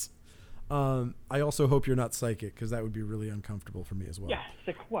cares? I also hope you're not psychic, because that would be really uncomfortable for me as well. Yeah, it's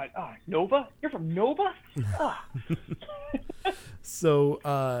like, what? Nova? You're from Nova?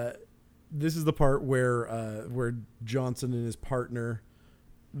 So this is the part where Johnson and his partner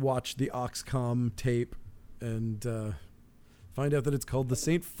watch the Oxcom tape and find out that it's called the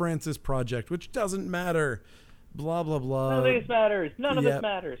St. Francis Project, which doesn't matter. Blah, blah, blah. None of this matters. None of this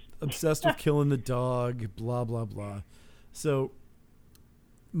matters. Obsessed with killing the dog. Blah, blah, blah. So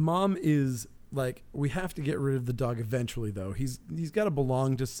Mom is like, we have to get rid of the dog eventually, though. He's got to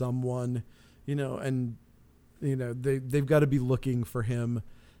belong to someone, and they've got to be looking for him.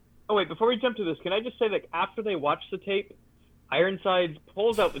 Oh wait, before we jump to this, can I just say that after they watch the tape, Ironsides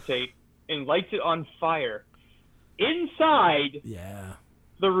pulls out the tape and lights it on fire inside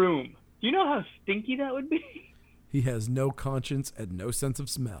the room. Do you know how stinky that would be? He has no conscience and no sense of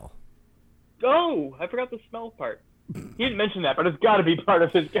smell. Oh, I forgot the smell part. He didn't mention that, but it's got to be part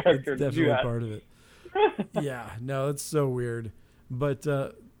of his character. It's definitely part of it. Yeah, no, it's so weird. But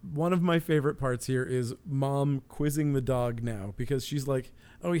one of my favorite parts here is Mom quizzing the dog now, because she's like,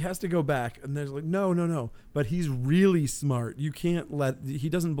 "Oh, he has to go back," and they're like, "No, but he's really smart. You can't he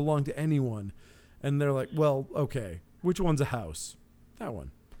doesn't belong to anyone." And they're like, "Well, okay, which one's a house?" "That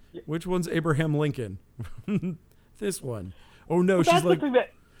one." Yeah. "Which one's Abraham Lincoln?" "This one." "Oh no," she's like,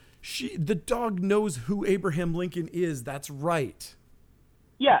 the dog knows who Abraham Lincoln is. That's right.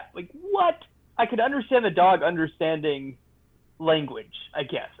 Yeah, like what? I could understand the dog understanding language, I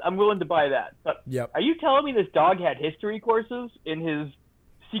guess. I'm willing to buy that. But are you telling me this dog had history courses in his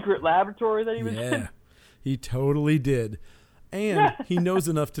secret laboratory that he was in? He totally did. And he knows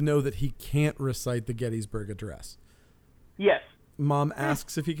enough to know that he can't recite the Gettysburg Address. Yes. Mom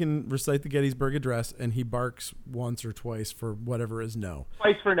asks if he can recite the Gettysburg Address, and he barks once or twice for whatever is no.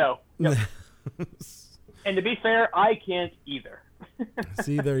 Twice for no. Yep. And to be fair, I can't either.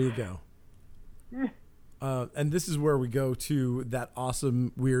 See, there you go. And this is where we go to that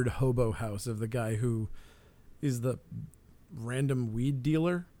awesome, weird hobo house of the guy who is the random weed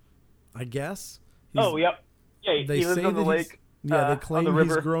dealer, I guess. Yep. Yeah, he lives on the lake. Yeah, they claim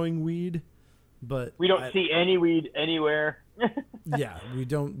he's growing weed, but we don't see any weed anywhere. Yeah, we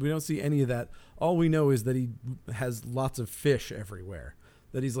don't see any of that. All we know is that he has lots of fish everywhere.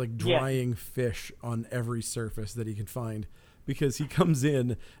 That he's like drying fish on every surface that he can find, because he comes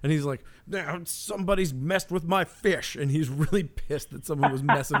in and he's like, "Now somebody's messed with my fish," and he's really pissed that someone was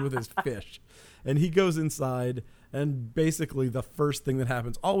messing with his fish. And he goes inside, and basically the first thing that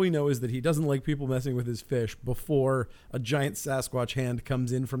happens, all we know is that he doesn't like people messing with his fish, before a giant Sasquatch hand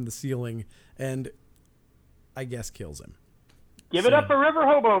comes in from the ceiling and I guess kills him. Give it up for River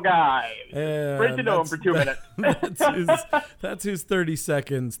Hobo Guy. Bridge to know him for 2 minutes. That's his 30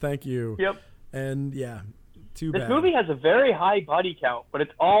 seconds. Thank you. Yep. And yeah, too bad. This movie has a very high body count, but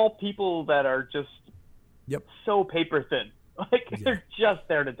it's all people that are just so paper thin. Like, they're just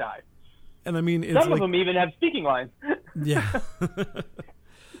there to die. And I mean, it's some of them even have speaking lines. Yeah.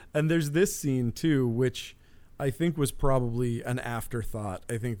 And there's this scene too, which I think was probably an afterthought.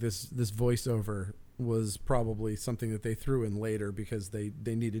 I think this voiceover was probably something that they threw in later because they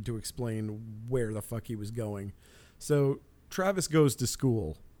needed to explain where the fuck he was going. So Travis goes to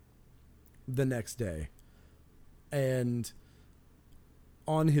school the next day, and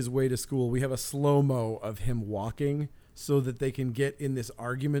on his way to school, we have a slow-mo of him walking so that they can get in this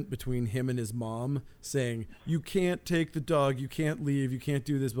argument between him and his mom saying, "You can't take the dog, you can't leave, you can't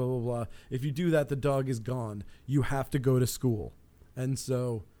do this, blah, blah, blah. If you do that, the dog is gone. You have to go to school." And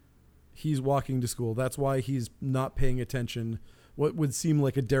so he's walking to school. That's why he's not paying attention. What would seem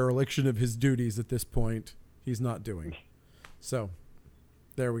like a dereliction of his duties at this point, he's not doing. So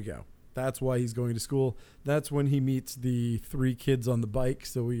there we go. That's why he's going to school. That's when he meets the 3 kids on the bike.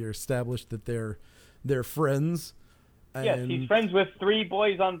 So we are established that they're friends. And yes, he's friends with 3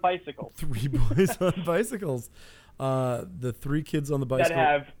 boys on bicycles. 3 boys on bicycles. The 3 kids on the bicycle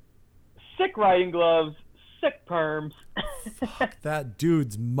that have sick riding gloves, sick perms. That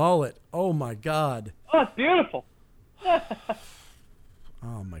dude's mullet. Oh my god. Oh, it's beautiful.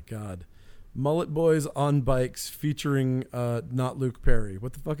 Oh my god. Mullet Boys on Bikes featuring not Luke Perry.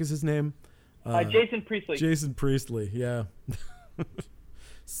 What the fuck is his name? Jason Priestley. Jason Priestley, yeah.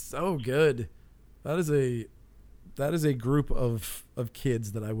 So good. That is a group of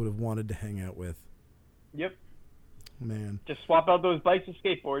kids that I would have wanted to hang out with. Yep. Man. Just swap out those bikes and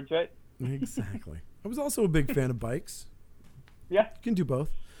skateboards, right? Exactly. I was also a big fan of bikes. Yeah. You can do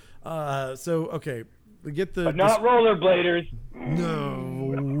both. Okay. We get the... But not rollerbladers.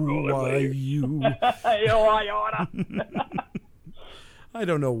 No, why you? I oughta. I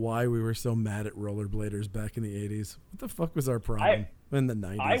don't know why we were so mad at rollerbladers back in the 80s. What the fuck was our problem in the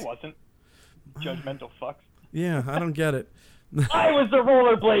 90s? I wasn't. Judgmental fucks. Yeah, I don't get it. I was the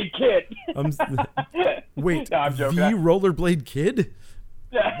rollerblade kid. Wait, No, I'm joking. the rollerblade kid?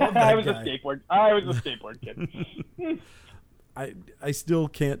 I was guy. I was a skateboard kid. I still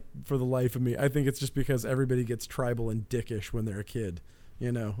can't for the life of me. I think it's just because everybody gets tribal and dickish when they're a kid,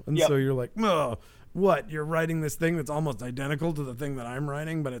 you know? And Yep. so you're like, oh, what? You're riding this thing that's almost identical to the thing that I'm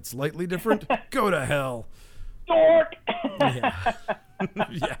riding, but it's slightly different? Go to hell. Dork. Yeah.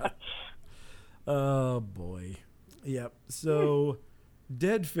 Yeah. Oh, boy. Yep. So,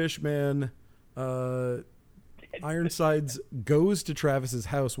 Dead Fishman, Ironsides goes to Travis's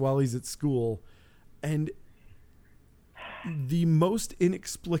house while he's at school, and the most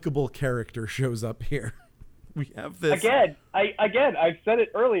inexplicable character shows up here. We have this Again, I've said it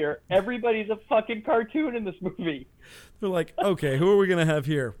earlier. Everybody's a fucking cartoon in this movie. They're like, okay, who are we gonna have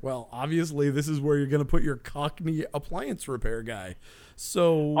here? Well, obviously, this is where you're gonna put your Cockney appliance repair guy.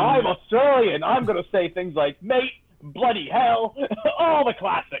 So I'm Australian. I'm gonna say things like "mate," "bloody hell," all the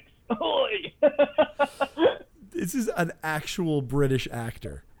classics. this is an actual British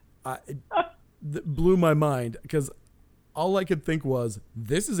actor. That blew my mind because all I could think was,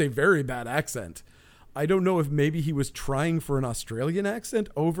 this is a very bad accent. I don't know if maybe he was trying for an Australian accent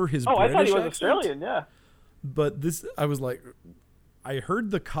over his British accent. I thought he was Australian, yeah. But this, I was like, I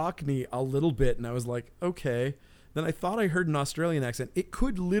heard the Cockney a little bit, and I was like, okay. Then I thought I heard an Australian accent. It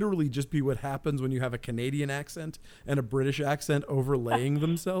could literally just be what happens when you have a Canadian accent and a British accent overlaying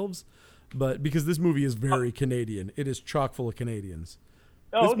themselves. But because this movie is very Canadian, it is chock full of Canadians.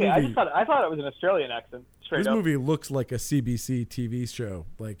 Oh, This okay. movie- I thought it was an Australian accent. Straight This up. movie looks like a CBC TV show,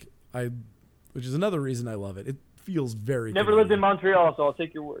 which is another reason I love it. It feels very Never Canadian. lived in Montreal, so I'll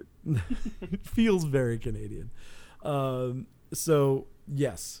take your word. It feels very Canadian. So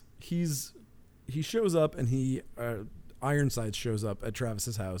yes, he shows up, and Ironsides shows up at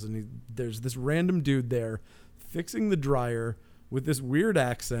Travis's house, and there's this random dude there fixing the dryer with this weird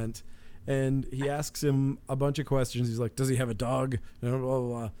accent, and he asks him a bunch of questions. He's like, does he have a dog? And blah, blah,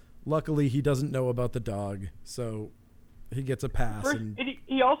 blah. Luckily, he doesn't know about the dog, so he gets a pass. First, And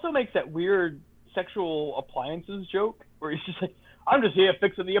he also makes that weird sexual appliances joke where he's just like, I'm just here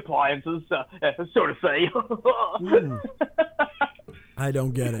fixing the appliances, so to say. I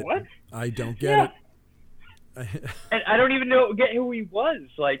don't get it. What? I don't get it. And I don't even get who he was.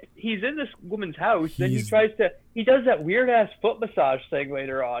 Like, he's in this woman's house, then he He's- does that weird ass foot massage thing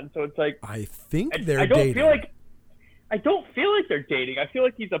later on. So it's like, I think I they're don't dating. I don't feel like they're dating. I feel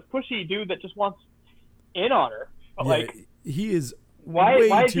like he's a pushy dude that just wants in on her. But Yeah, like, he is. Why way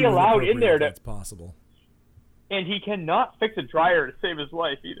is he too allowed in inappropriate there if to- That's possible. and he cannot fix a dryer to save his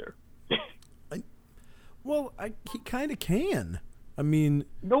life either. Well, he kind of can. I mean,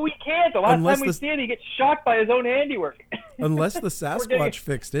 No, he can't. The last Unless time we the- see it, he gets shocked by his own handiwork. unless the getting- Sasquatch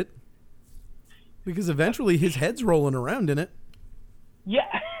fixed it, because eventually his head's rolling around in it.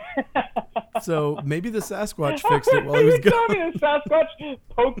 Yeah. So maybe the Sasquatch fixed it while he was You tell me gone. the Sasquatch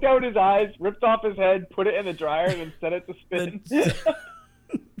poked out his eyes, ripped off his head, put it in the dryer, and then set it to spin.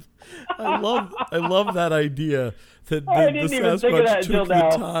 I love that idea that I the didn't even think of Sasquatch that until took the now.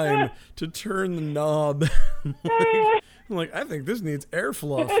 time to turn the knob. I'm like, I think this needs air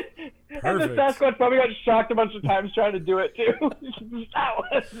fluff. And the Perfect. Sasquatch probably got shocked a bunch of times trying to do it too. Ow!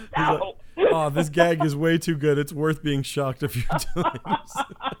 He's Ow! like, oh, this gag is way too good. It's worth being shocked a few times.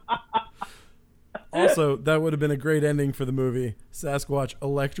 Also, that would have been a great ending for the movie. Sasquatch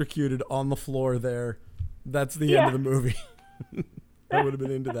electrocuted on the floor there. That's the end of the movie. I would have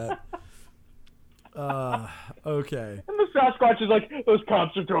been into that. Okay. And the Sasquatch is like, those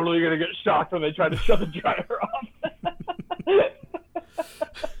cops are totally gonna get shocked when they try to shut the dryer off.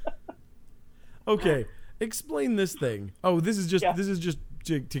 Okay. Explain this thing. Oh, this is just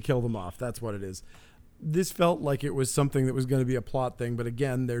Yeah. to kill them off. That's what it is. This felt like it was something that was going to be a plot thing, but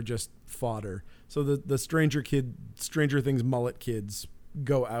again, they're just fodder. So the Stranger Things mullet kids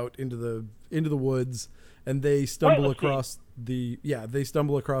go out into the woods, and they stumble Pointlessly.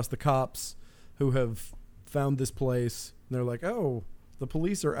 across the cops who have found this place. And they're like, oh, the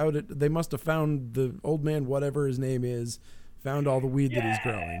police are out they must have found the old man, whatever his name is, found all the weed that he's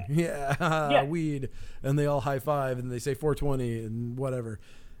growing. Yeah, weed. And they all high five and they say 420 and whatever.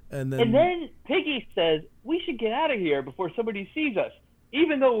 And then Piggy says, we should get out of here before somebody sees us.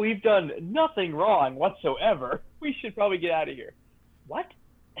 Even though we've done nothing wrong whatsoever, we should probably get out of here. What?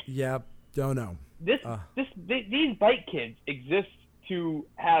 Yeah, don't know. These bike kids exist to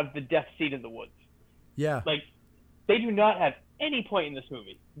have the death scene in the woods. Yeah. Like, they do not have any point in this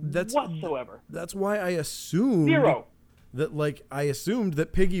movie whatsoever. That's why I assumed Zero. I assumed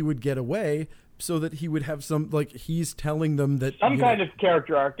that Piggy would get away so that he would have some, like, he's telling them that Some kind of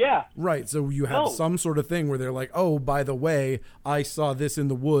character arc, yeah. Right, so you have some sort of thing where they're like, oh, by the way, I saw this in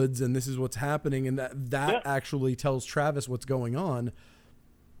the woods and this is what's happening, and that actually tells Travis what's going on.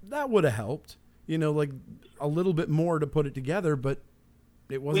 That would have helped, like a little bit more to put it together, but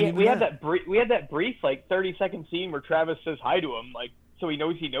it wasn't. We had that brief like 30-second scene where Travis says hi to him, like, so he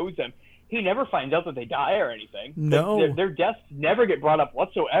knows them. He never finds out that they die or anything. No, like, their deaths never get brought up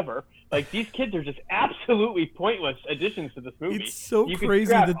whatsoever. Like, these kids are just absolutely pointless additions to this movie. It's so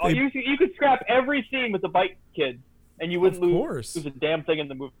crazy that you could scrap every scene with the bike kids, and you wouldn't lose a damn thing in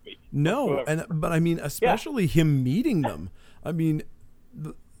the movie. No, but I mean, especially him meeting them. I mean,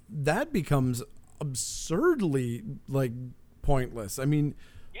 that becomes absurdly like pointless. I mean,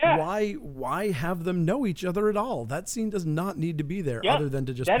 why have them know each other at all? That scene does not need to be there, other than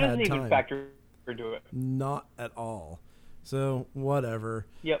to just that pad doesn't time. even factor into it. Not at all. So whatever.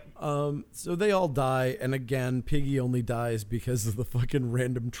 Yep. So they all die, and again, Piggy only dies because of the fucking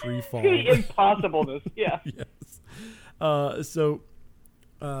random tree fall. Impossibleness. Yeah. Yes. So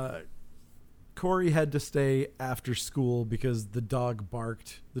Corey had to stay after school because the dog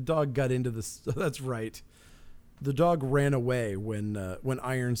barked. The dog got into the. That's right. The dog ran away when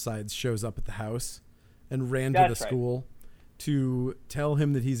Ironsides shows up at the house, and ran to the school to tell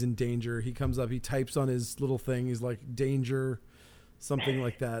him that he's in danger. He comes up, he types on his little thing. He's like, danger, something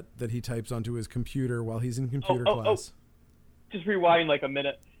like that he types onto his computer while he's in computer class. Just rewind like a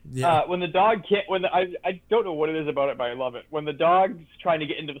minute. Yeah. When the dog can't, I don't know what it is about it, but I love it. When the dog's trying to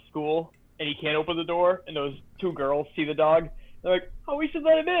get into the school and he can't open the door, and those two girls see the dog, they're like, oh, we should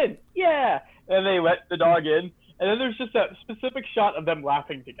let him in. Yeah. And they let the dog in. And then there's just that specific shot of them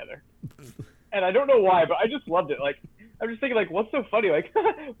laughing together. And I don't know why, but I just loved it. Like, I'm just thinking, like, what's so funny? Like,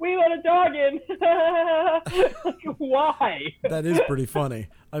 we let a dog in. Like, why? That is pretty funny.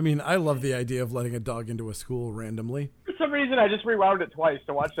 I mean, I love the idea of letting a dog into a school randomly. For some reason, I just rewound it twice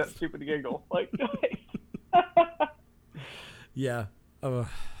to watch that stupid giggle. Like, yeah. Oh,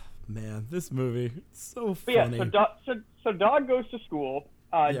 man, this movie, it's so but funny. yeah, so Dog goes to school.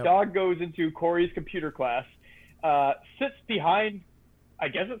 Dog goes into Corey's computer class. Sits behind, I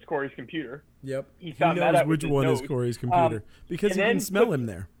guess it's Corey's computer. Yep. He found knows that out which with his one is nose. Corey's computer because he can smell him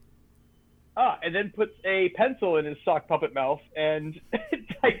there. And then puts a pencil in his sock puppet mouth and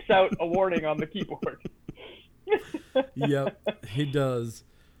types out a warning on the keyboard. Yep, he does.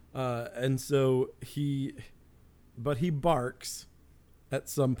 And so he barks at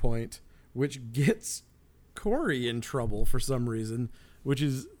some point, which gets Corey in trouble for some reason, which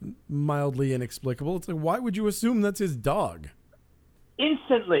is mildly inexplicable. It's like, why would you assume that's his dog?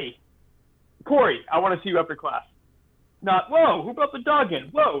 Instantly. Corey, I want to see you after class. Not, whoa, who brought the dog in?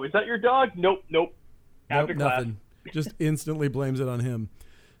 Whoa, is that your dog? Nope. After class. Nothing. Just instantly blames it on him.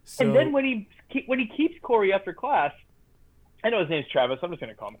 So, and then when he keeps Corey after class, I know his name's Travis. I'm just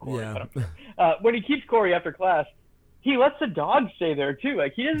going to call him Corey. Yeah. When he keeps Corey after class, he lets the dog stay there too.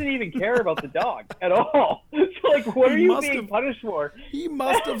 Like, he doesn't even care about the dog at all. So, like, what are you being punished for? He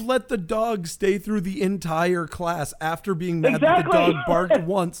must have let the dog stay through the entire class after being mad that the dog barked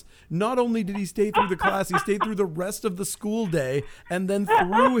once. Not only did he stay through the class, he stayed through the rest of the school day and then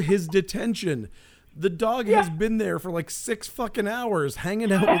through his detention. The dog has been there for like 6 fucking hours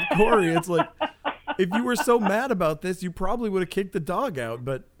hanging out with Corey. It's like, if you were so mad about this, you probably would have kicked the dog out,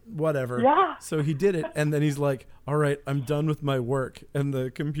 but whatever. Yeah. So he did it, and then he's like, all right, I'm done with my work. And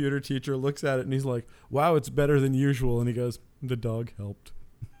the computer teacher looks at it, and he's like, wow, it's better than usual. And he goes, the dog helped.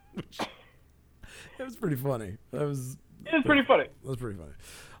 It was pretty funny. It was pretty funny. That was pretty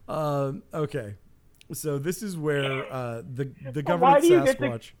funny. Okay. So this is where the government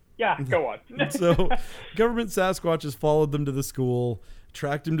Sasquatch... Yeah, go on. So government Sasquatch has followed them to the school,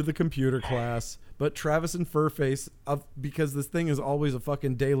 tracked him to the computer class, but Travis and Furface, because this thing is always a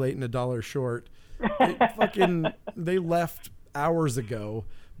fucking day late and $1 short, they left hours ago,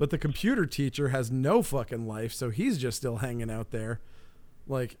 but the computer teacher has no fucking life, so he's just still hanging out there.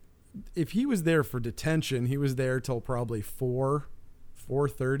 Like, if he was there for detention, he was there till probably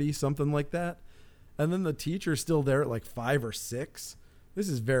 4:30, something like that. And then the teacher's still there at like 5 or 6. This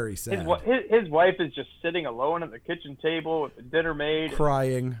is very sad. His wife is just sitting alone at the kitchen table with the dinner made,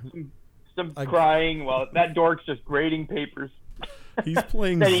 Crying. some crying while that dork's just grading papers. He's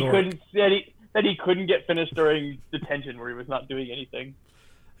playing that Zork. he couldn't get finished during detention where he was not doing anything.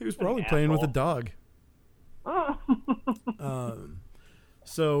 He was probably playing with a dog.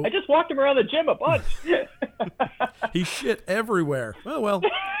 So I just walked him around the gym a bunch. he shit everywhere. Oh well.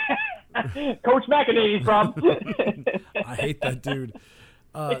 Coach McEnany's problem. I hate that dude.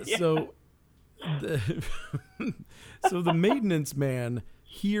 So the maintenance man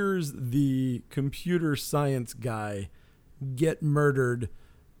hears the computer science guy get murdered,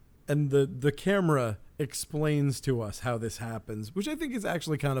 and the camera explains to us how this happens, which I think is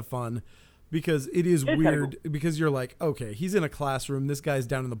actually kind of fun, because it's weird, because you're like, okay, he's in a classroom, this guy's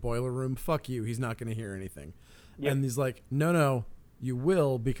down in the boiler room, fuck you, he's not going to hear anything. Yep. And he's like, no, you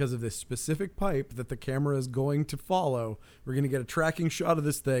will, because of this specific pipe that the camera is going to follow. We're going to get a tracking shot of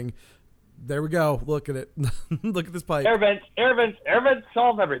this thing. There we go. Look at it. Look at this pipe. Air vents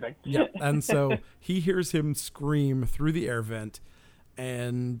solve everything. Yeah. And so he hears him scream through the air vent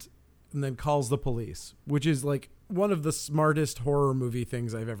and then calls the police, which is like one of the smartest horror movie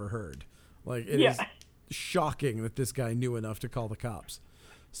things I've ever heard. Like, it is shocking that this guy knew enough to call the cops.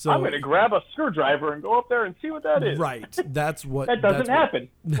 So I'm going to grab a screwdriver and go up there and see what that is. Right. That's what... that doesn't happen.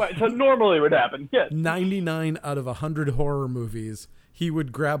 So normally would happen. Yes. 99 out of 100 horror movies, he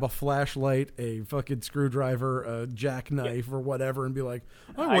would grab a flashlight, a fucking screwdriver, a jackknife, or whatever, and be like,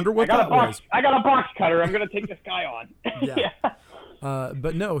 I wonder what that was. I got a box cutter. I'm going to take this guy on. Yeah.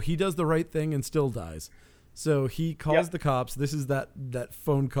 But no, he does the right thing and still dies. So he calls the cops. This is that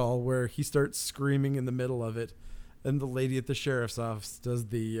phone call where he starts screaming in the middle of it. And the lady at the sheriff's office does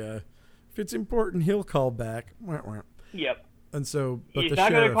the, if it's important, he'll call back. Yep. And so, but he's the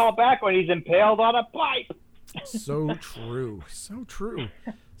not going to call back when he's impaled on a pipe. So true. So true.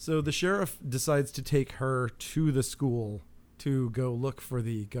 So the sheriff decides to take her to the school to go look for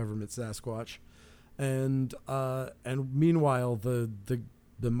the government Sasquatch. And meanwhile, the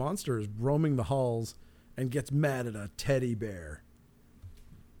monster is roaming the halls and gets mad at a teddy bear.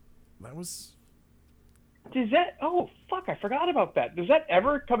 That was... Does that? Oh fuck! I forgot about that. Does that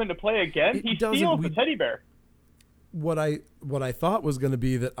ever come into play again? He steals the teddy bear. What I thought was going to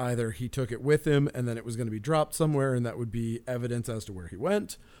be that either he took it with him and then it was going to be dropped somewhere and that would be evidence as to where he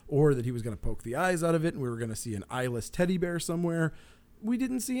went, or that he was going to poke the eyes out of it and we were going to see an eyeless teddy bear somewhere. We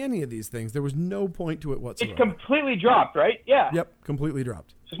didn't see any of these things. There was no point to it whatsoever. It's completely dropped, right? Yeah. Yep, completely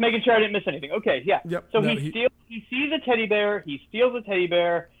dropped. Just making sure I didn't miss anything. Okay, yeah. Yep. So he sees a teddy bear. He steals a teddy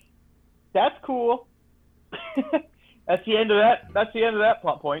bear. That's cool. That's the end of that. That's the end of that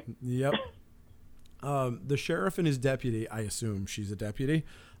plot point. Yep. The sheriff and his deputy, I assume she's a deputy.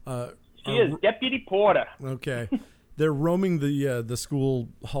 She is Deputy Porter. Okay. They're roaming the school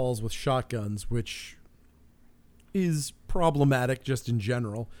halls with shotguns, which is problematic just in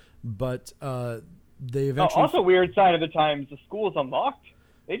general. But they eventually... also weird sign of the times, the school is unlocked.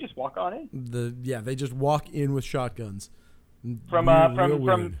 They just walk on in. They just walk in with shotguns.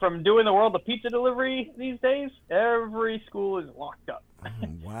 From doing the world of pizza delivery these days, every school is locked up. Oh,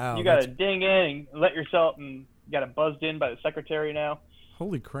 wow. You got to ding in and let yourself, and you got buzzed in by the secretary now.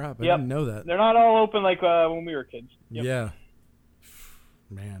 Holy crap! I didn't know that. They're not all open like when we were kids. Yep. Yeah.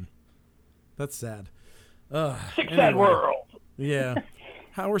 Man, that's sad. Sad world. Yeah.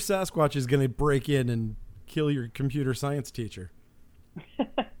 How are Sasquatches going to break in and kill your computer science teacher?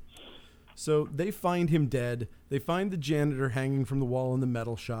 So they find him dead. They find the janitor hanging from the wall in the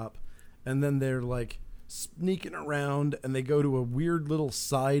metal shop. And then they're like sneaking around and they go to a weird little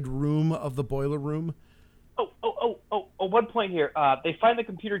side room of the boiler room. One point here. They find the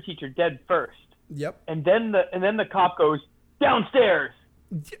computer teacher dead first. Yep. And then the cop goes downstairs.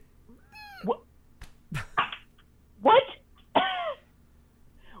 What?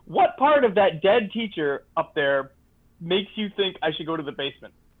 What part of that dead teacher up there makes you think I should go to the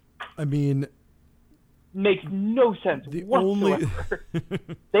basement? I mean, makes no sense whatsoever.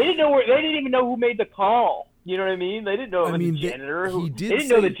 They didn't even know who made the call. You know what I mean? They didn't know it was the janitor. They didn't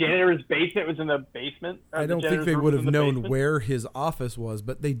know the janitor's basement was in the basement. I don't think they would have known where his office was,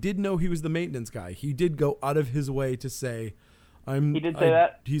 but they did know he was the maintenance guy. He did go out of his way to say, He did say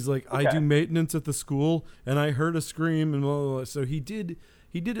that? He's like, okay. I do maintenance at the school, and I heard a scream, and blah, blah, blah. So he did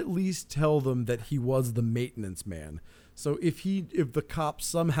at least tell them that he was the maintenance man. So if the cops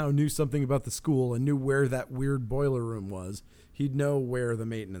somehow knew something about the school and knew where that weird boiler room was, he'd know where the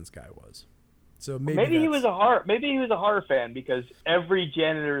maintenance guy was. So maybe Maybe he that's- was a horror fan because every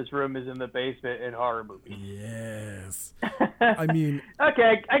janitor's room is in the basement in horror movies. Yes. I mean,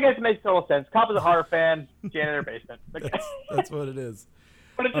 Okay, I guess it makes total sense. Cop is a horror fan, janitor basement. Okay. that's what it is.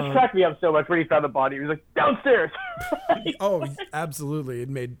 But it just cracked me up so much when he found the body. He was like, downstairs. Oh, absolutely. It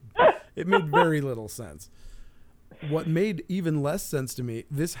made very little sense. What made even less sense to me,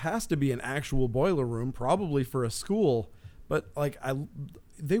 this has to be an actual boiler room, probably for a school, but like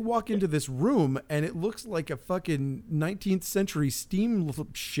they walk into this room and it looks like a fucking 19th century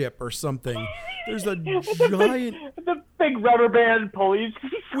steamship or something. There's a giant the big rubber band pulleys.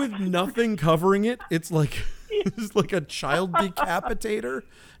 with nothing covering it. It's like a child decapitator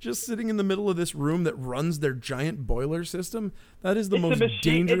just sitting in the middle of this room that runs their giant boiler system. That is the It's a most machine-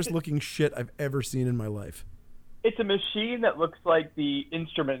 dangerous it's a- looking shit I've ever seen in my life. It's a machine that looks like the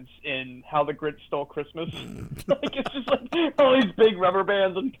instruments in How the Grinch Stole Christmas. Like it's just like all these big rubber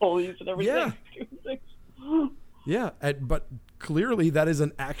bands and pulleys and everything. Yeah, but clearly that is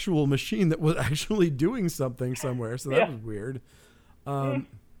an actual machine that was actually doing something somewhere, so that was weird.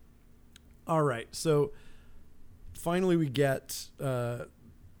 All right, so finally we get the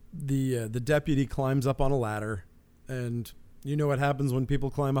deputy climbs up on a ladder, and you know what happens when people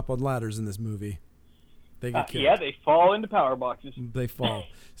climb up on ladders in this movie. They get killed. Yeah, they fall into power boxes. They fall.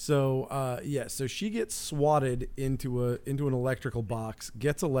 So so she gets swatted into an electrical box,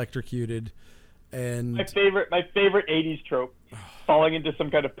 gets electrocuted, and My favorite '80s trope: falling into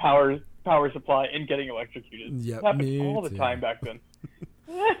some kind of power supply and getting electrocuted. Yep, It happened me all the too. time back then.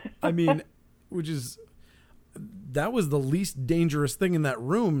 I mean, that was the least dangerous thing in that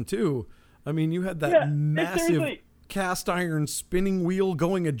room too. I mean, you had that massive seriously. cast iron spinning wheel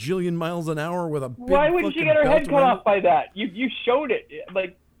going a jillion miles an hour with a big Why wouldn't she fucking get her belt head cut around off by that? You showed it.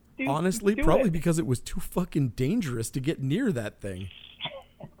 Like, dude, Honestly, do probably it. because it was too fucking dangerous to get near that thing.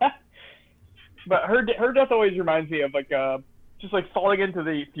 But her death always reminds me of like just like falling into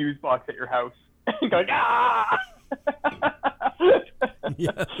the fuse box at your house and going ah.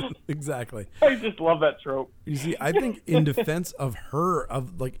 Yeah, exactly. I just love that trope. You see, I think in defense of her,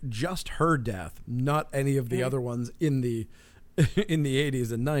 of like just her death, not any of the other ones in the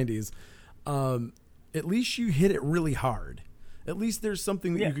 80s and 90s, at least you hit it really hard. At least there's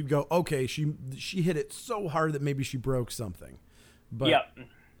something that you could go, okay, she hit it so hard that maybe she broke something. But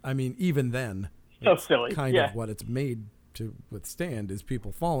I mean, even then, So it's silly. kind of what it's made to withstand is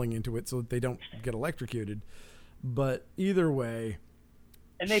people falling into it so that they don't get electrocuted. But either way,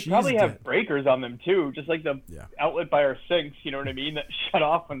 And they she's probably have dead. breakers on them too, just like the outlet by our sinks, you know what I mean, that shut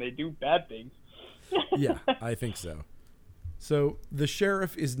off when they do bad things. Yeah, I think so. So the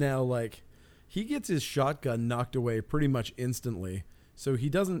sheriff is now like, he gets his shotgun knocked away pretty much instantly. So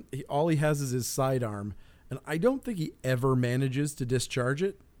all he has is his sidearm. And I don't think he ever manages to discharge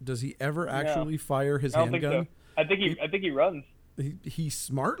it. Does he ever actually fire his I don't think handgun? so. I think he runs. He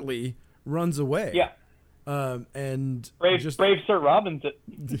smartly runs away. Yeah. And Brave Sir Robbins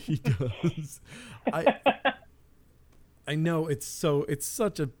it. he does. I know it's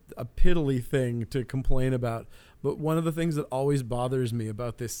such a piddly thing to complain about, but one of the things that always bothers me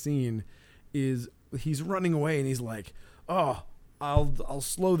about this scene is he's running away and he's like, "Oh, I'll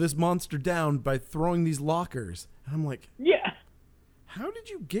slow this monster down by throwing these lockers." And I'm like, Yeah. how did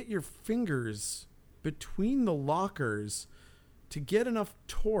you get your fingers between the lockers to get enough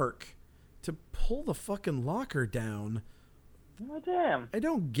torque to pull the fucking locker down? Oh, damn. I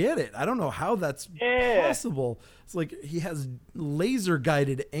don't get it. I don't know how that's Yeah. possible. It's like he has laser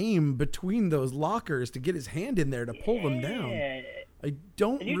guided aim between those lockers to get his hand in there to pull them down. Yeah. I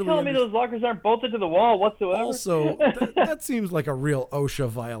don't And you really telling me those lockers aren't bolted to the wall whatsoever? Also, that seems like a real OSHA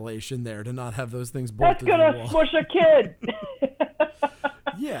violation there to not have those things That's bolted to the gonna wall. smush a kid.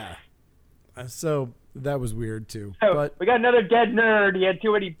 Yeah. So that was weird too. Oh, But we got another dead nerd. He had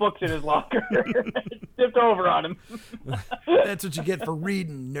too many books in his locker. Tipped over on him. that's what you get for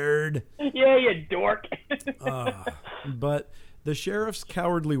reading, nerd. Yeah, you dork. But the sheriff's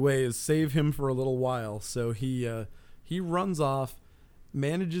cowardly ways save him for a little while, so he runs off,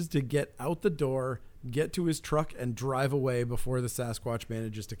 manages to get out the door, get to his truck, and drive away before the Sasquatch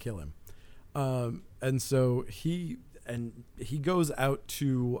manages to kill him. And so he goes out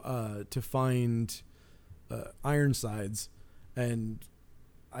to find Ironsides, and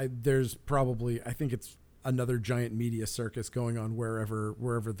there's probably, I think it's another giant media circus going on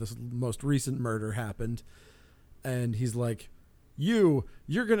wherever this most recent murder happened. And he's like, you're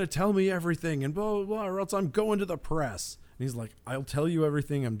going to tell me everything and blah, blah, blah, or else I'm going to the press. And he's like, I'll tell you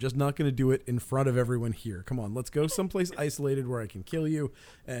everything. I'm just not going to do it in front of everyone here. Come on, let's go someplace isolated where I can kill you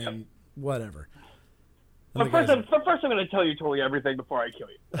and whatever. And But first, I'm going to tell you totally everything before I kill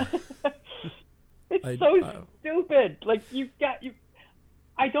you. It's stupid. Like you.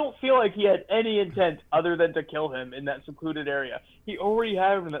 I don't feel like he had any intent other than to kill him in that secluded area. He already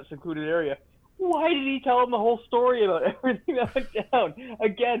had him in that secluded area. Why did he tell him the whole story about everything that went down?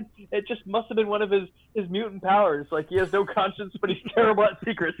 Again, it just must have been one of his mutant powers. Like, he has no conscience, but he's terrible at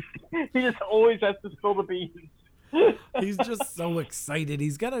secrets. He just always has to spill the beans. He's just so excited.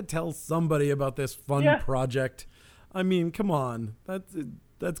 He's got to tell somebody about this fun project. I mean, come on.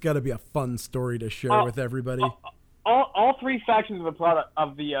 That's got to be a fun story to share with everybody. All three factions of the product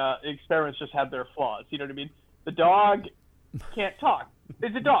of the experiments just have their flaws. You know what I mean? The dog can't talk.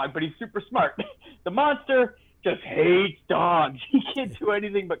 He's a dog, but he's super smart. The monster just hates dogs. He can't do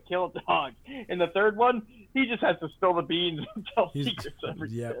anything but kill dogs. And the third one, he just has to spill the beans and tell secrets every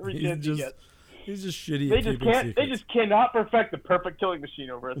chance he gets. He's just shitty at keeping secrets. They just cannot perfect the perfect killing machine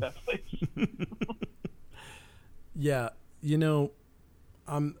over at that place. Yeah, you know,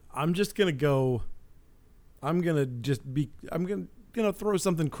 I'm just gonna go. I'm gonna throw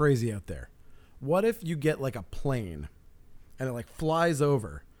something crazy out there. What if you get like a plane and it like flies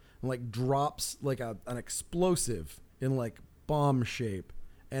over and like drops like an explosive in like bomb shape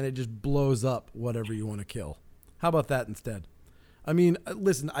and it just blows up whatever you want to kill? How about that instead? I mean,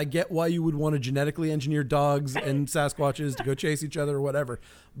 listen, I get why you would want to genetically engineer dogs and Sasquatches to go chase each other or whatever,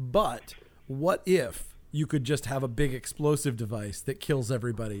 but what if you could just have a big explosive device that kills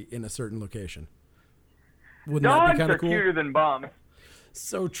everybody in a certain location? Wouldn't that be kind of cool? Dogs are cuter than bombs.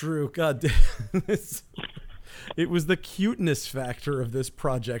 So true. God damn. It was the cuteness factor of this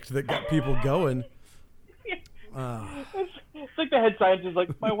project that got people going. It's like the head scientist,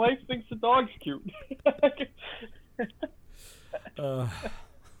 like, my wife thinks the dog's cute.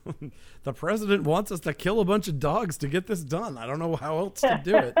 The president wants us to kill a bunch of dogs to get this done. I don't know how else to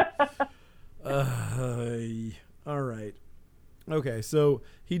do it. All right. Okay, so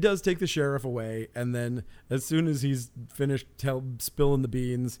he does take the sheriff away, and then as soon as he's finished spilling the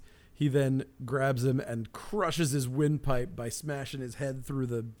beans, he then grabs him and crushes his windpipe by smashing his head through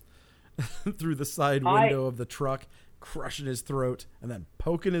the side window of the truck, crushing his throat, and then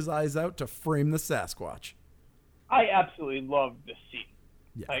poking his eyes out to frame the Sasquatch. I absolutely love this scene.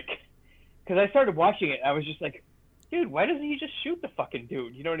 Yeah. Like, because I started watching it, I was just like, dude, why doesn't he just shoot the fucking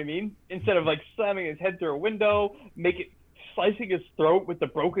dude? You know what I mean? Instead of like slamming his head through a window, slicing his throat with the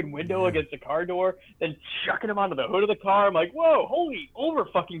broken window against the car door, then chucking him onto the hood of the car. I'm like, whoa, holy over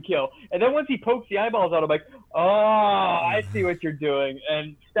fucking kill. And then once he pokes the eyeballs out, I'm like, oh, I see what you're doing.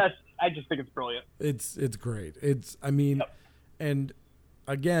 And I just think it's brilliant. It's great. And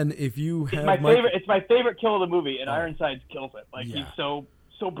again, if you have it's my favorite kill of the movie, and Ironsides kills it. Like, he's so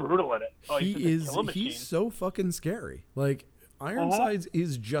brutal in it. Oh, he's so fucking scary. Like, Ironsides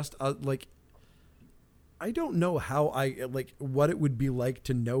is just like, I don't know what it would be like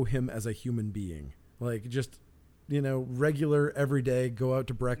to know him as a human being. Like, just, regular, everyday, go out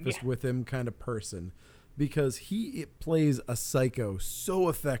to breakfast with him kind of person. Because he plays a psycho so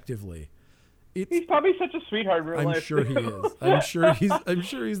effectively. He's probably such a sweetheart in real life. I'm sure he is. I'm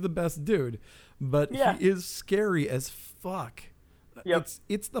sure he's the best dude. But he is scary as fuck. Yep.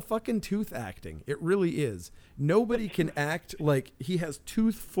 It's the fucking tooth acting. It really is. Nobody can act like he has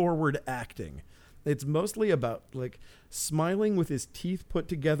tooth forward acting. It's mostly about like smiling with his teeth put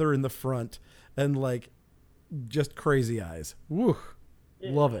together in the front and like just crazy eyes. Woo.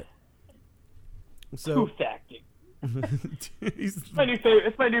 Yeah. Love it. So tooth acting. It's my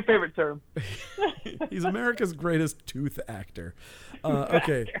new favorite term. He's America's greatest tooth actor.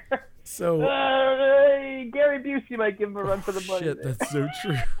 Okay. So Gary Busey might give him a run for the money. Shit, that's so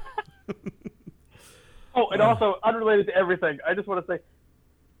true. Oh, and also unrelated to everything, I just want to say,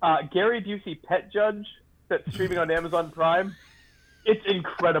 Gary Busey Pet Judge that's streaming on Amazon Prime, it's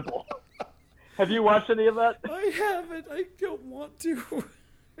incredible. Have you watched any of that? I haven't. I don't want to.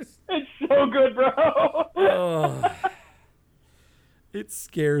 It's so good, bro. It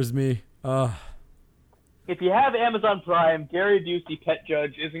scares me. If you have Amazon Prime, Gary Busey Pet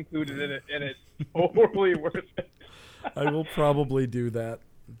Judge is included in it, and it's totally worth it. I will probably do that.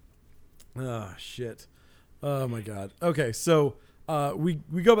 Oh, shit. Oh, my God. Okay, so we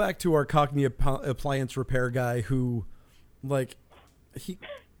go back to our Cockney appliance repair guy who, like,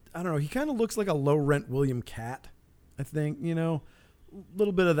 I don't know, he kind of looks like a low-rent William Catt, I think,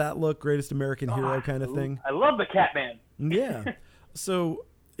 little bit of that look, greatest American hero kind of thing. I love the Catman. Yeah. So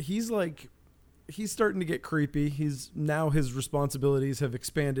he's starting to get creepy. His responsibilities have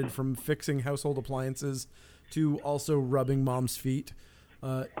expanded from fixing household appliances to also rubbing mom's feet,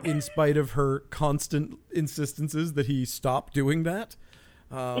 in spite of her constant insistences that he stop doing that.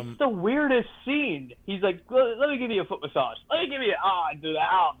 It's the weirdest scene. He's like, let me give you a foot massage. Let me give you, do that,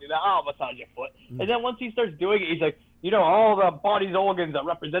 I'll massage your foot. And then once he starts doing it, he's like, all the body's organs are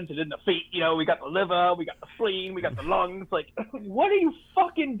represented in the feet. We got the liver, we got the spleen, we got the lungs. Like, what are you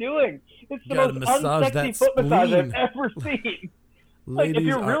fucking doing? It's the most unsexy foot massage I've ever seen. Ladies if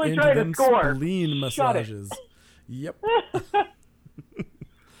you're really are trying into to score, spleen shut massages. Yep.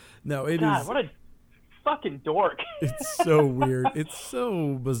 No, it God, is. what a fucking dork. It's so weird. It's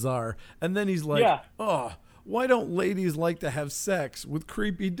so bizarre. And then he's like, oh, why don't ladies like to have sex with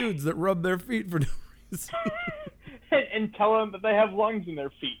creepy dudes that rub their feet for no reason? and tell them that they have lungs in their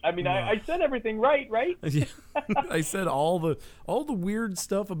feet. I mean, I said everything right? Yeah. I said all the weird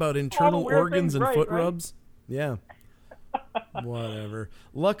stuff about internal organs and foot rubs. Yeah. Whatever.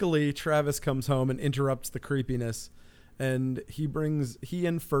 Luckily, Travis comes home and interrupts the creepiness, and he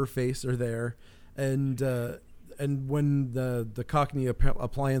and Furface are there, and when the Cockney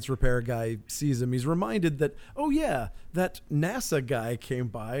appliance repair guy sees him, he's reminded that, oh yeah, that NASA guy came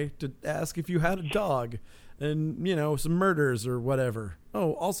by to ask if you had a dog, and some murders or whatever.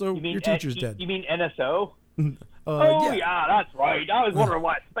 Oh, also your teacher's dead. You mean NSO? Yeah, that's right. I was wondering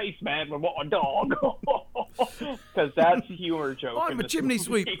why spaceman would want a dog. Because that's a humor joke. I'm a chimney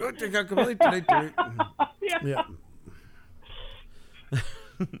sweep. Yeah.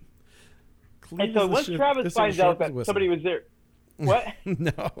 And so once Travis finds out that somebody was there, what?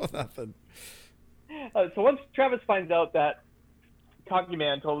 No, nothing. So once Travis finds out that Cockney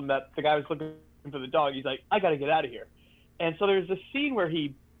Man told him that the guy was looking for the dog, he's like, I got to get out of here. And so there's a scene where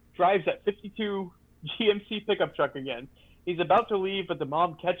he drives that 52 GMC pickup truck again. He's about to leave, but the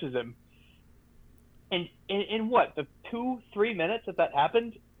mom catches him. And in what, the 2-3 minutes that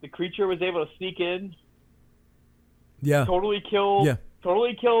happened, the creature was able to sneak in. Yeah. Totally kill the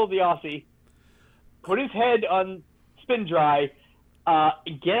Aussie. Put his head on spin dry.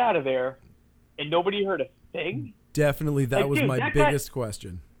 Get out of there, and nobody heard a thing. Definitely, that was my biggest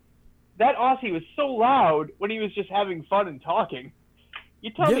question. That Aussie was so loud when he was just having fun and talking.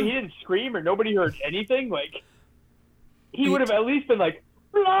 You tell me he didn't scream or nobody heard anything? Like, he would have at least been like,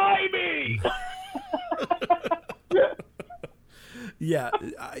 "Blimey!" Yeah,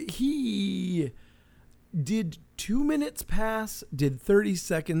 he did 2 minutes pass, did 30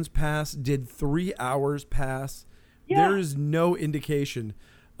 seconds pass, did 3 hours pass. Yeah. There is no indication.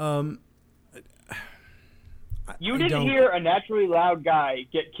 You didn't hear a naturally loud guy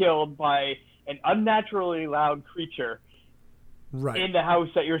get killed by an unnaturally loud creature in the house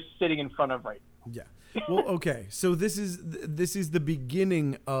that you're sitting in front of right now. Yeah. Well, okay. So this is the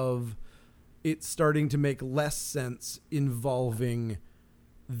beginning of it starting to make less sense involving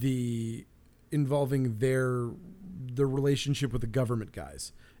the relationship with the government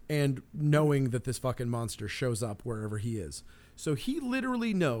guys and knowing that this fucking monster shows up wherever he is. So he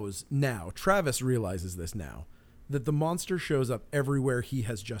literally knows now, Travis realizes this now, that the monster shows up everywhere he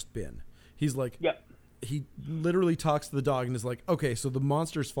has just been. He's like, yep. He literally talks to the dog and is like, okay, so the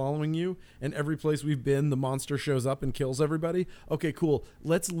monster's following you, and every place we've been, the monster shows up and kills everybody. Okay, cool.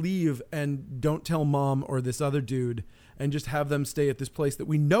 Let's leave and don't tell mom or this other dude and just have them stay at this place that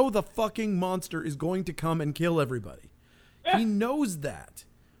we know the fucking monster is going to come and kill everybody. Yeah. He knows that.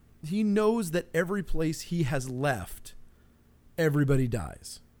 He knows that every place he has left, everybody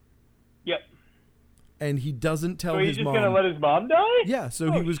dies. Yep. And he doesn't tell his mom. So he's just going to let his mom die? Yeah,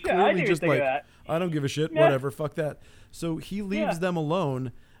 so he was clearly just like, I don't give a shit, whatever, fuck that. So he leaves them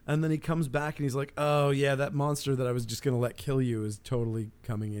alone, and then he comes back and he's like, oh, yeah, that monster that I was just going to let kill you is totally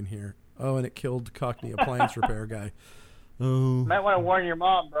coming in here. Oh, and it killed Cockney appliance repair guy. Oh. Might want to warn your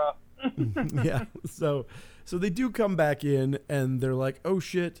mom, bro. Yeah, so they do come back in, and they're like, oh,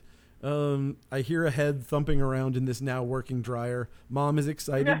 shit. I hear a head thumping around in this now working dryer. Mom is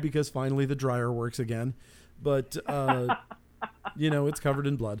excited because finally the dryer works again, but it's covered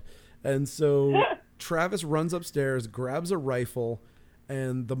in blood. And so Travis runs upstairs, grabs a rifle,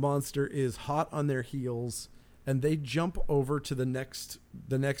 and the monster is hot on their heels, and they jump over to the next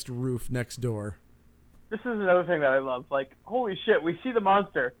roof next door. This is another thing that I love. Like, holy shit, we see the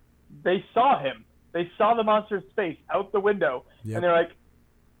monster. They saw him. They saw the monster's face out the window, and they're like,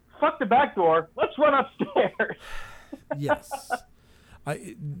 fuck the back door. Let's run upstairs. Yes.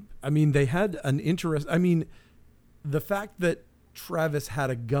 I mean, they had an interest. I mean, the fact that Travis had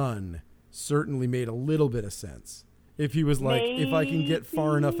a gun certainly made a little bit of sense. If he was like, if I can get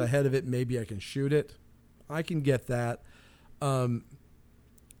far enough ahead of it, maybe I can shoot it. I can get that.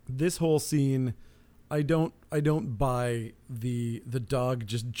 This whole scene, I don't buy the dog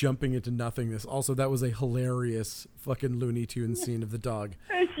just jumping into nothingness. Also, that was a hilarious fucking Looney Tunes scene of the dog.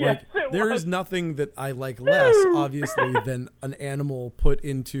 Yes, Like, there is nothing that I like less, obviously, than an animal put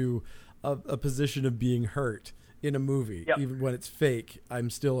into a position of being hurt in a movie. Yep. Even when it's fake, I'm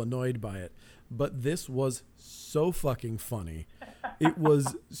still annoyed by it. But this was so fucking funny. It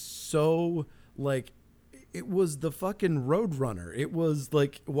was so, like, it was the fucking Roadrunner. It was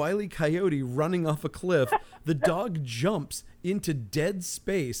like Wile E. Coyote running off a cliff. The dog jumps into dead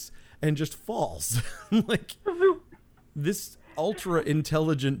space and just falls. Like, this ultra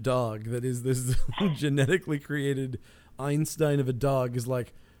intelligent dog that is this genetically created Einstein of a dog is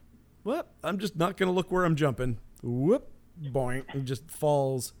like, well, I'm just not going to look where I'm jumping. Whoop, boing. It just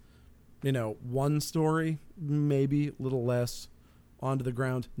falls, one story, maybe a little less, onto the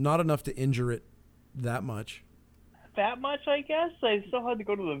ground. Not enough to injure it that much. That much, I guess. I still had to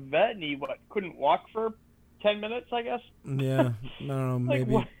go to the vet, and he couldn't walk for 10 minutes, I guess. Yeah, I don't know,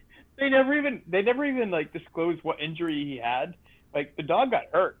 maybe. What? They never even like disclosed what injury he had. Like, the dog got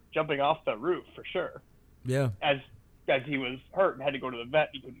hurt jumping off the roof for sure. Yeah. As he was hurt and had to go to the vet,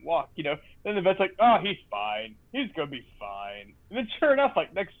 he couldn't walk. Then the vet's like, "Oh, he's fine. He's gonna be fine." And then sure enough,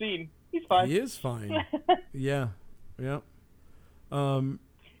 like next scene, he's fine. He is fine. Yeah. I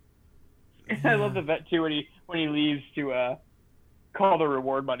love the vet too when he leaves to call the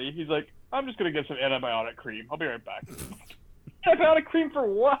reward money. He's like, "I'm just gonna get some antibiotic cream. I'll be right back." Antibiotic cream for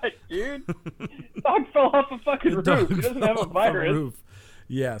what, dude? Dog fell off a fucking roof. He doesn't have a virus.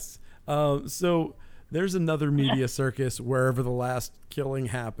 Yes. So there's another media circus wherever the last killing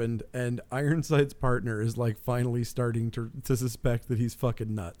happened, and Ironside's partner is like finally starting to suspect that he's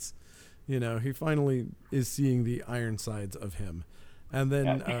fucking nuts. He finally is seeing the Ironsides of him, and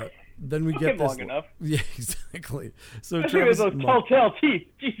then we get this. Long enough. Yeah, exactly. So Travis, those telltale teeth.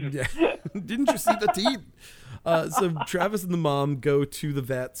 Jesus. Yeah. Didn't you see the teeth? So Travis and the mom go to the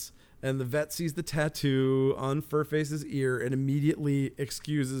vet's, and the vet sees the tattoo on Furface's ear and immediately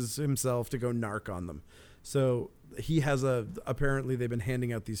excuses himself to go narc on them. So he has apparently they've been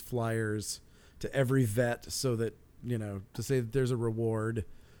handing out these flyers to every vet so that, to say that there's a reward.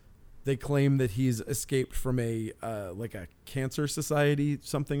 They claim that he's escaped from a cancer society,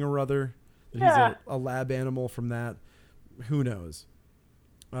 something or other. That he's a lab animal from that. Who knows?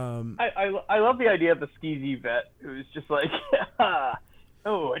 I love the idea of the skeezy vet who's just like,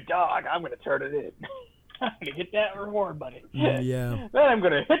 "Oh, a dog, I'm going to turn it in. I'm going to get that reward money. Yeah. Then I'm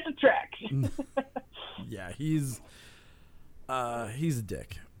going to hit the tracks." Yeah, he's a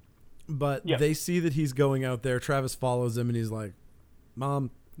dick. But Yep. they see that he's going out there. Travis follows him, and he's like,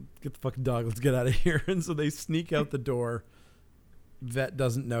 "Mom, get the fucking dog. Let's get out of here." And so they sneak out the door. Vet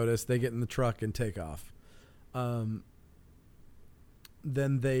doesn't notice. They get in the truck and take off.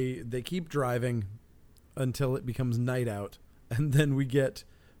 Then they keep driving until it becomes night out. And then we get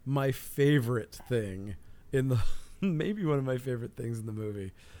my favorite thing in the maybe one of my favorite things in the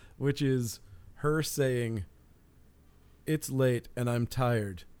movie, which is her saying, "It's late and I'm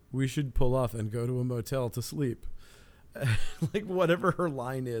tired. We should pull off and go to a motel to sleep." Like, whatever her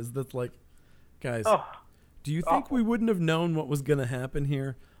line is, that's like, guys, do you think we wouldn't have known what was going to happen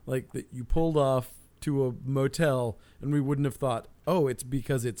here? Like, that you pulled off to a motel and we wouldn't have thought, oh, it's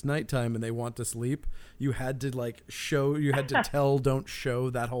because it's nighttime and they want to sleep. You had to tell, don't show,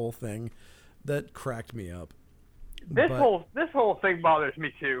 that whole thing. That cracked me up. This whole thing bothers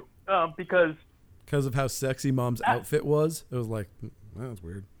me too, because of how sexy Mom's outfit was. It was like, that's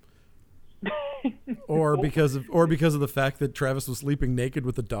weird. Or because of the fact that Travis was sleeping naked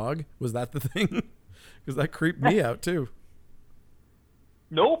with a dog. Was that the thing? Because that creeped me out too.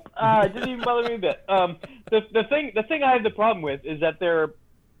 Nope, it didn't even bother me a bit. The thing I have the problem with is that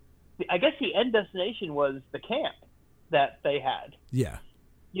I guess the end destination was the camp that they had. Yeah.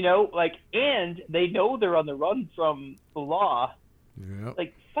 And they know they're on the run from the law. Yep.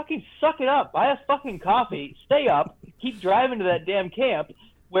 Like, fucking suck it up. Buy a fucking coffee. Stay up. Keep driving to that damn camp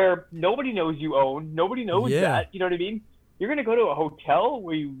where nobody knows you own. Nobody knows that. You know what I mean? You're going to go to a hotel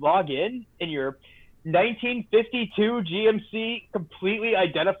where you log in and your 1952 GMC completely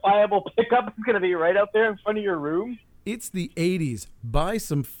identifiable pickup is going to be right out there in front of your room. It's the 80s. Buy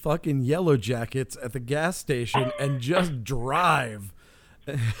some fucking Yellow Jackets at the gas station and just drive.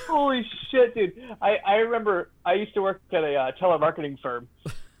 Holy shit, dude. I remember I used to work at a telemarketing firm,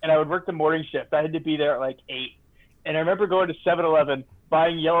 and I would work the morning shift. I had to be there at like 8. And I remember going to 7-Eleven,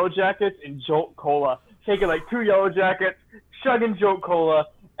 buying Yellow Jackets and Jolt Cola, taking like 2 Yellow Jackets, chugging Jolt Cola,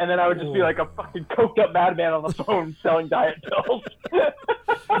 and then I would just be like a fucking coked up madman on the phone selling diet pills.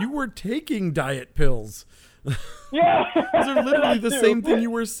 You were taking diet pills. Yeah. Those are literally the That too. same thing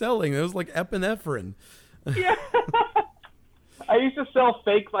you were selling. It was like epinephrine. Yeah. I used to sell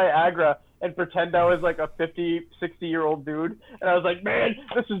fake Viagra and pretend I was like a 50, 60-year-old dude. And I was like, man,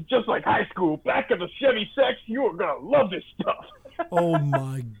 this is just like high school. Back at the Chevy Sex, you are going to love this stuff. Oh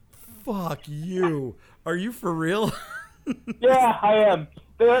my, fuck you. Are you for real? Yeah, I am.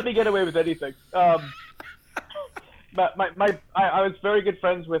 They let me get away with anything. But I was very good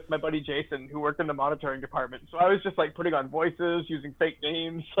friends with my buddy Jason, who worked in the monitoring department. So I was just like putting on voices, using fake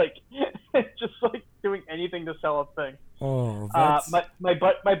names, like just like doing anything to sell a thing. Oh, that's... My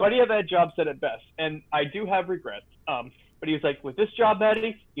buddy at that job said it best, and I do have regrets. But he was like, with this job,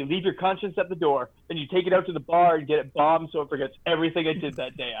 Maddie, you leave your conscience at the door, and you take it out to the bar and get it bombed so it forgets everything I did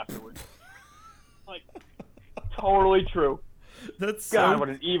that day afterwards. Like, totally true. That's God, so, what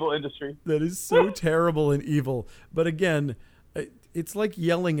an evil industry. that is so terrible and evil. But again, it's like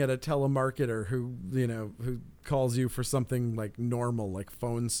yelling at a telemarketer who calls you for something like normal, like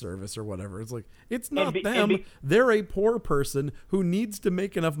phone service or whatever. It's like, it's not them. They're a poor person who needs to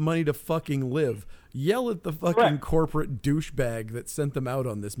make enough money to fucking live. Yell at the fucking Correct. corporate douchebag that sent them out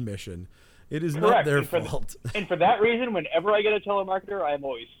on this mission. It is Correct. not their And for fault. And for that reason, whenever I get a telemarketer, I'm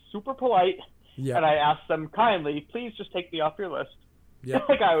always super polite, Yeah. and I ask them kindly, please just take me off your list. Yeah.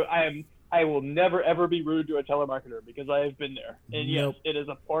 Like I will never ever be rude to a telemarketer because I have been there. And yes, Nope. it is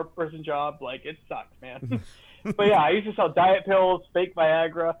a poor person job. Like, it sucks, man. But yeah, I used to sell diet pills, fake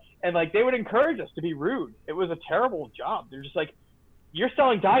Viagra, and like they would encourage us to be rude. It was a terrible job. They're just like, you're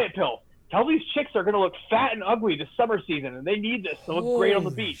selling diet pills. Tell these chicks they're gonna look fat and ugly this summer season, and they need this to look great on the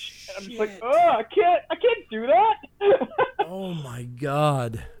Holy beach. And I'm just shit. like, oh, I can't do that. Oh my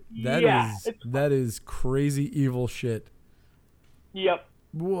God. Yeah, That is crazy evil shit. Yep.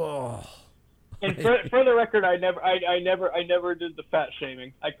 Whoa. And for the record, I never did the fat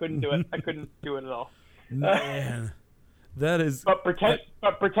shaming. I couldn't do it. I couldn't do it at all. Man. That is But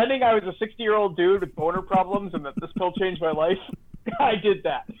pretending I was a 60-year-old dude with boner problems and that this pill changed my life, I did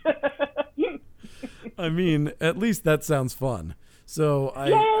that. I mean, at least that sounds fun. So I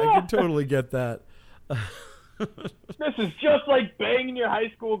can totally get that. This is just like banging your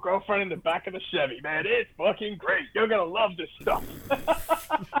high school girlfriend in the back of the Chevy, man. It's fucking great. You're gonna love this stuff.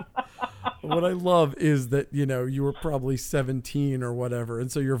 What I love is that, you were probably 17 or whatever,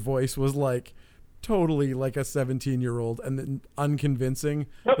 and so your voice was like totally like a 17-year-old and then unconvincing,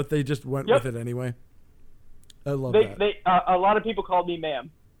 Yep. but they just went Yep. with it anyway. I love that. A lot of people called me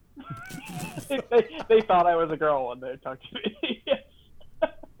ma'am. they thought I was a girl when they talked to me.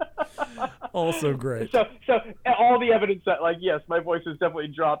 Also great. So all the evidence that, like, yes, my voice has definitely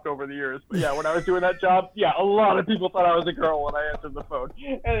dropped over the years. But yeah, when I was doing that job, yeah, a lot of people thought I was a girl when I answered the phone.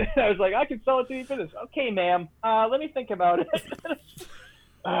 And I was like, I can sell it to you for this. Okay, ma'am. Let me think about it.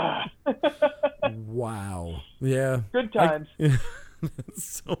 Wow. Yeah. Good times. That's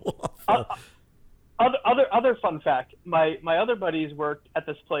so awful. Other fun fact, my other buddies worked at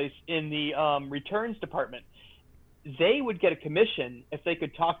this place in the returns department. They would get a commission if they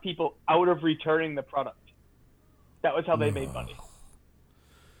could talk people out of returning the product. That was how they made money.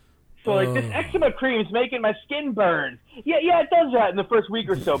 So like, this eczema cream is making my skin burn. Yeah, it does that in the first week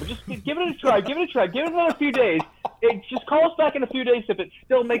or so, but just give it a try. Give it another few days. Just call us back in a few days if it's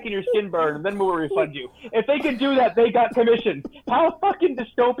still making your skin burn, and then we'll refund you. If they could do that, they got commission. How fucking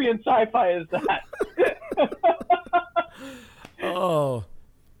dystopian sci-fi is that? Oh.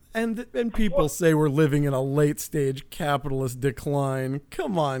 And people say we're living in a late-stage capitalist decline.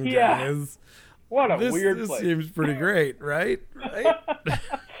 Come on, Yeah. guys. What a This weird place. seems pretty great, right?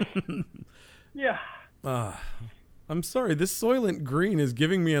 Yeah. I'm sorry. This Soylent Green is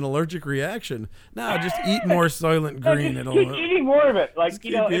giving me an allergic reaction. Nah, just eat more Soylent Green. Just keep eating more of it. Like,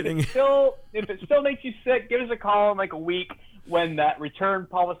 keep eating. if it still makes you sick, give us a call in like a week when that return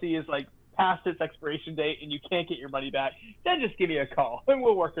policy is like past its expiration date and you can't get your money back. Then just give me a call and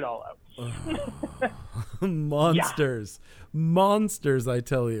we'll work it all out. Monsters. Monsters, I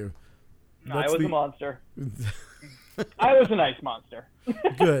tell you. I was a monster. I was a nice monster.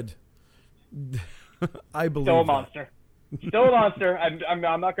 Good. I believe Still a that. monster. Still a monster. I'm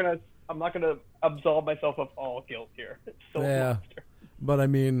not gonna absolve myself of all guilt here. Still a monster. But I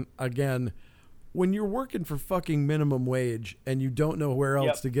mean, again, when you're working for fucking minimum wage and you don't know where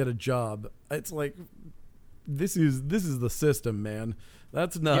else to get a job, it's like this is the system, man.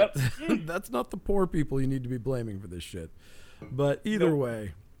 That's not that's not the poor people you need to be blaming for this shit. But either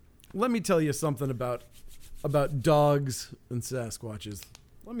way, let me tell you something about dogs and Sasquatches.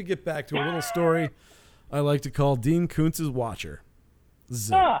 Let me get back to a little story I like to call Dean Koontz's Watcher. Is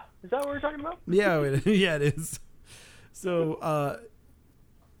that what we're talking about? Yeah, it is. So,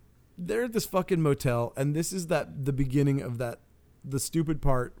 they're at this fucking motel, and this is the beginning of the stupid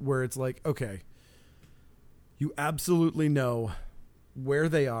part where it's like, okay, you absolutely know where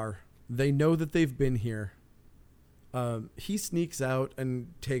they are. They know that they've been here. He sneaks out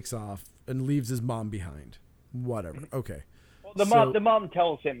and takes off and leaves his mom behind. Whatever. Okay. Well, the mom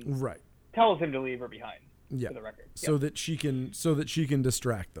tells him to leave her behind. Yeah. For the record. So that she can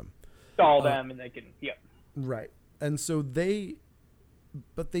distract them. Stall them and they can. Yep. Right. And so they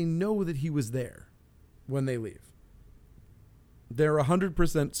know that he was there when they leave. They're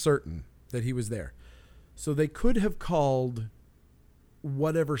 100% certain that he was there. So they could have called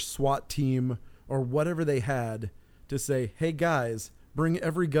whatever SWAT team or whatever they had to say, hey guys, bring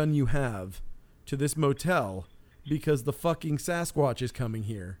every gun you have to this motel because the fucking Sasquatch is coming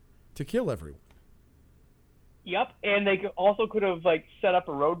here to kill everyone. Yep, and they also could have like set up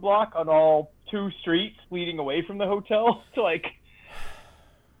a roadblock on all 2 streets leading away from the hotel to like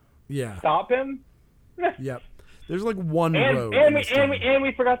stop him. Yep. There's like one road. And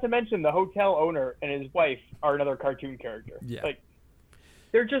we forgot to mention the hotel owner and his wife are another cartoon character. Yeah. Like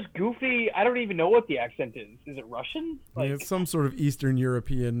they're just goofy. I don't even know what the accent is. Is it Russian? Like, it's some sort of Eastern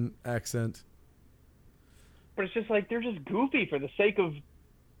European accent. But it's just like they're just goofy for the sake of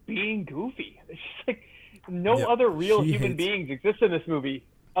being goofy. It's just like no other real human beings exist in this movie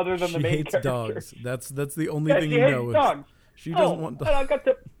other than the main character. She hates dogs. That's the only thing you know. Dogs. She doesn't want dogs.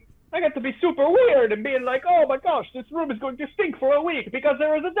 I got to be super weird and being like, oh my gosh, this room is going to stink for a week because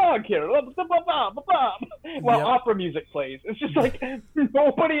there is a dog here. While opera music plays. It's just like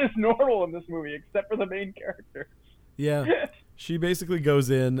nobody is normal in this movie except for the main character. Yeah. She basically goes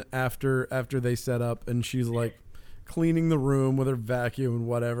in after they set up and she's like cleaning the room with her vacuum and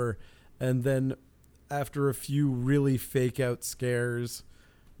whatever. And then after a few really fake out scares,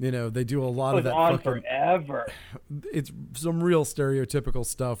 they do a lot of that fucking forever. It's some real stereotypical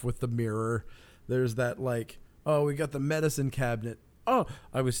stuff with the mirror. There's that like, oh, we got the medicine cabinet. Oh,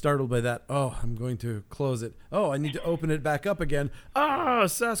 I was startled by that. Oh, I'm going to close it. Oh, I need to open it back up again. Ah,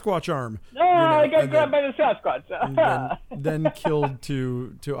 Sasquatch arm. No, I got grabbed by the Sasquatch. And then killed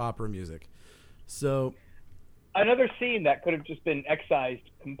to opera music. So another scene that could have just been excised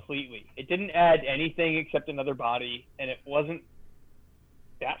completely. It didn't add anything except another body, and it wasn't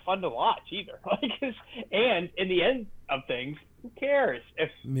that fun to watch either. And in the end of things, who cares if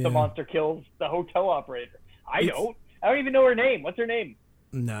the monster kills the hotel operator? I don't even know her name. What's her name?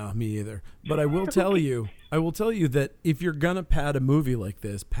 No, me either. But I will tell you that if you're gonna pad a movie like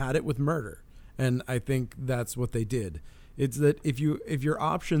this, pad it with murder. And I think that's what they did. It's that if your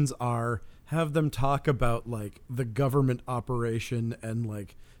options are have them talk about like the government operation and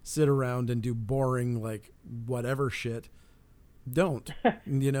like sit around and do boring like whatever shit, don't.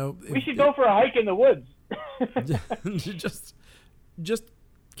 We should go for a hike in the woods. just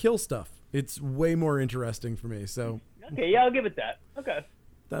kill stuff. It's way more interesting for me. So okay, yeah, I'll give it that. Okay,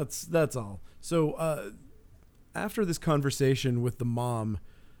 that's all. So after this conversation with the mom,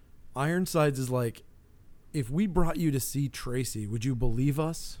 Ironsides is like, if we brought you to see Tracy, would you believe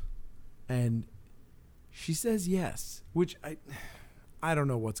us? And she says yes, which I don't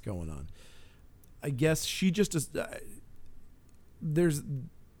know what's going on. I guess she just is. There's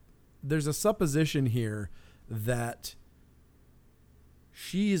a supposition here that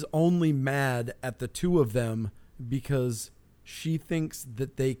she is only mad at the two of them because she thinks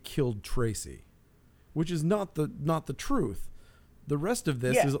that they killed Tracy, which is not the truth. The rest of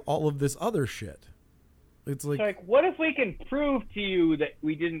this is all of this other shit. It's like, what if we can prove to you that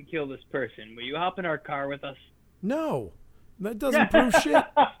we didn't kill this person? Will you hop in our car with us? No, that doesn't prove shit.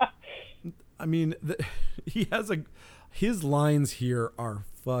 I mean, his lines here are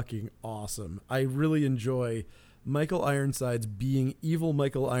fucking awesome. I really enjoy Michael Ironsides being evil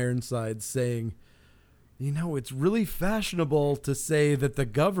Michael Ironsides saying, it's really fashionable to say that the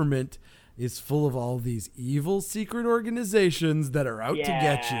government is full of all these evil secret organizations that are out to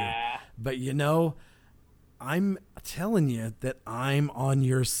get you. But I'm telling you that I'm on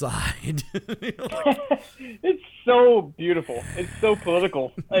your side. It's so beautiful. It's so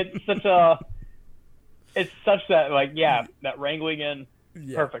political. It's such that like, that wrangling in.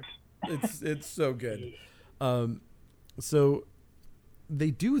 Yeah. Perfect. It's so good. So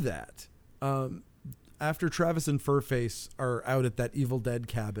they do that. After Travis and Furface are out at that Evil Dead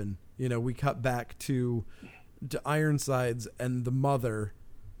cabin, we cut back to Ironsides and the mother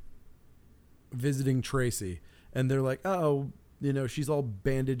visiting Tracy, and they're like, oh, she's all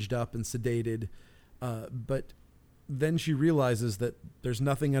bandaged up and sedated, but then she realizes that there's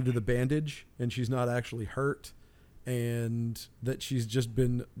nothing under the bandage and she's not actually hurt, and that she's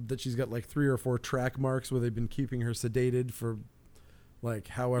got like 3 or 4 track marks where they've been keeping her sedated for like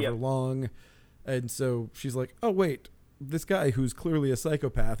however Yep. long. And so she's like, oh, wait, this guy who's clearly a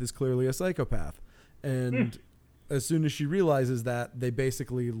psychopath is clearly a psychopath. And as soon as she realizes that, they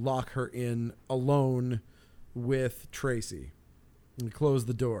basically lock her in alone with Tracy and close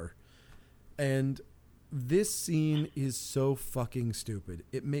the door. And this scene is so fucking stupid.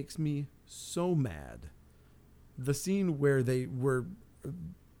 It makes me so mad. The scene where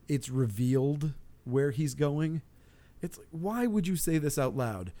it's revealed where he's going. It's like, why would you say this out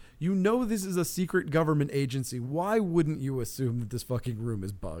loud? You know this is a secret government agency. Why wouldn't you assume that this fucking room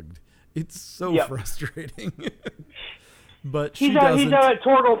is bugged? It's so frustrating. But she doesn't. He's out at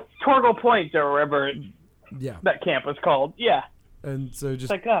Torgal Point or wherever that camp was called. Yeah. And so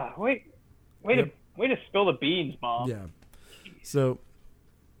just it's like, way to spill the beans, Mom. Yeah. So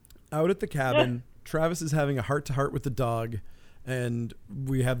out at the cabin, Travis is having a heart-to-heart with the dog, and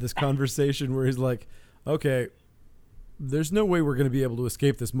we have this conversation where he's like, okay, there's no way we're going to be able to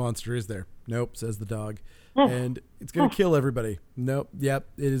escape this monster, is there? Nope, says the dog. And it's going to kill everybody. Nope, yep,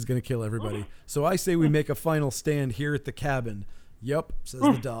 it is going to kill everybody. So I say we make a final stand here at the cabin. Yep, says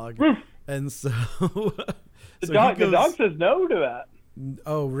the dog. And so... the dog says no to that.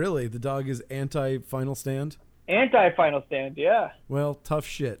 Oh, really? The dog is anti-final stand? Anti-final stand, yeah. Well, tough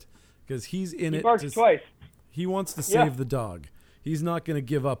shit. Because he's in it. He barks twice. He wants to save the dog. He's not going to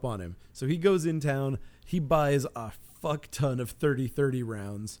give up on him. So he goes in town. He buys a fuck ton of 30-30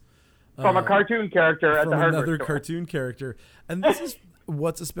 rounds. From a cartoon character at the hardware another store. Cartoon character. And this is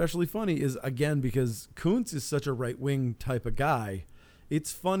what's especially funny is, again, because Kuntz is such a right-wing type of guy,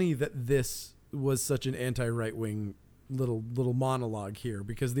 it's funny that this was such an anti-right-wing little monologue here,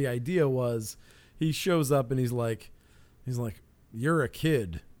 because the idea was he shows up and he's like, you're a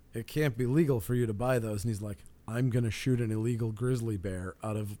kid. It can't be legal for you to buy those. And he's like, I'm going to shoot an illegal grizzly bear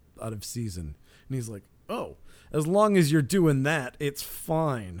out of season. And he's like, oh, as long as you're doing that, it's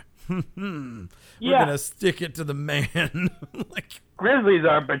fine. We're going to stick it to the man. Like, grizzlies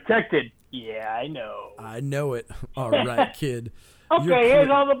are protected. Yeah, I know. I know it. All right, kid. Okay, here's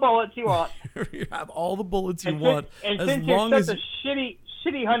all the bullets you want. You have all the bullets you want. And as since long you're as such a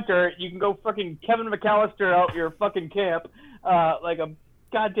shitty hunter, you can go fucking Kevin McAllister out your fucking camp like a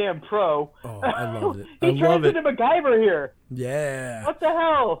goddamn pro. Oh, I loved it. He turns into MacGyver here. Yeah. What the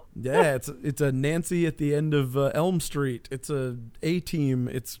hell? Yeah, it's a Nancy at the end of Elm Street. It's a A-Team.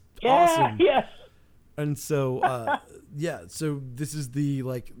 It's awesome. Yes. And so, so this is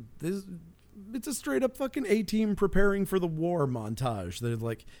it's a straight up fucking A-Team preparing for the war montage. They're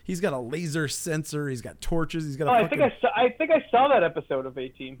like, he's got a laser sensor, he's got torches, he's got I think I saw that episode of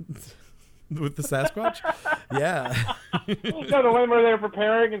A-Team. With the Sasquatch? Yeah. No, the one where they're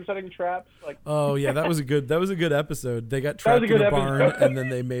preparing and setting traps. Like, oh yeah, that was a good episode. They got trapped in a barn and then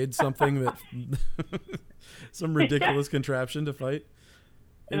they made something that some ridiculous contraption to fight.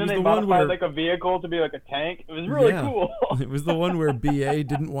 And then they modified like a vehicle to be like a tank. It was really cool. It was the one where BA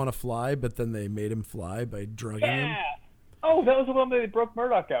didn't want to fly, but then they made him fly by drugging him. Oh, that was the one where they broke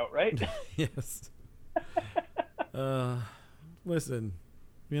Murdoch out, right? Yes. Listen,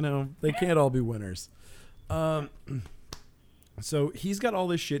 they can't all be winners. So he's got all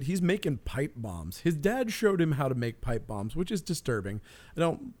this shit. He's making pipe bombs. His dad showed him how to make pipe bombs, which is disturbing.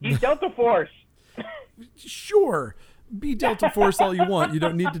 He's Delta Force. Sure. Be Delta Force all you want. You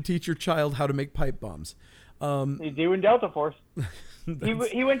don't need to teach your child how to make pipe bombs. He's doing Delta Force.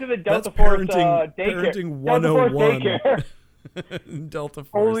 He went to the Delta that's Force daycare. Parenting 101. Delta Force daycare. Delta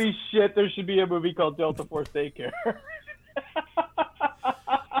Force. Holy shit, there should be a movie called Delta Force Daycare.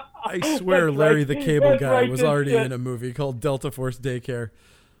 I swear Larry the Cable Guy was already in a movie called Delta Force Daycare.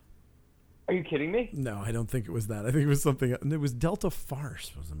 Are you kidding me? No, I don't think it was that. I think it was something. It was Delta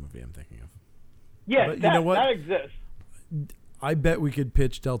Farce was the movie I'm thinking of. Yeah, but you know what? That exists. I bet we could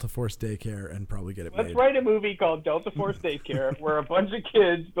pitch Delta Force Daycare and probably get it made. Let's write a movie called Delta Force Daycare where a bunch of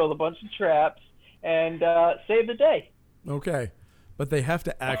kids build a bunch of traps and save the day. Okay. But they have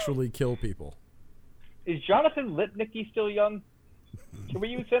to actually kill people. Is Jonathan Lipnicki still young? Can we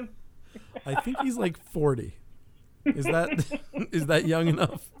use him? I think he's like 40. Is that young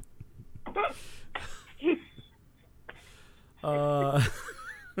enough?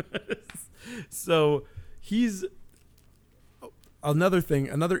 So he's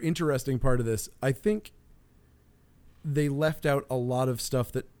another interesting part of this. I think they left out a lot of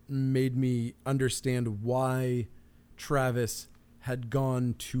stuff that made me understand why Travis had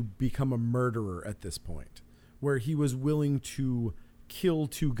gone to become a murderer at this point, where he was willing to kill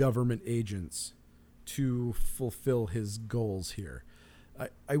 2 government agents to fulfill his goals here.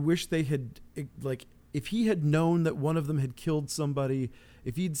 I wish they had, like, if he had known that one of them had killed somebody,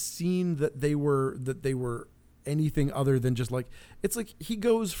 if he'd seen that they were anything other than just like, it's like he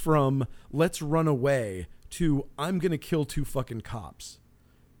goes from let's run away to I'm going to kill 2 fucking cops.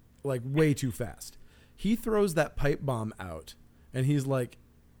 Like way too fast. He throws that pipe bomb out and he's like,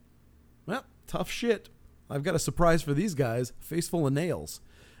 well, tough shit. I've got a surprise for these guys, face full of nails.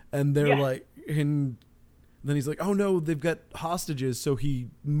 And they're like, and then he's like, oh no, they've got hostages. So he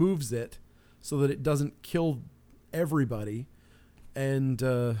moves it so that it doesn't kill everybody. And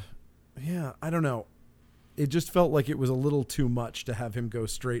yeah, I don't know. It just felt like it was a little too much to have him go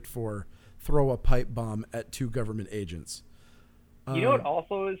straight for throw a pipe bomb at 2 government agents. You know what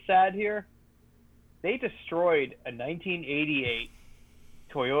also is sad here? They destroyed a 1988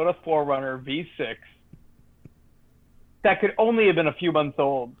 Toyota 4Runner V6 that could only have been a few months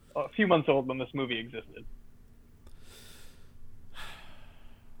old when this movie existed.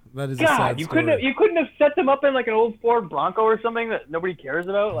 That is a sad story. You couldn't have set them up in like an old Ford Bronco or something that nobody cares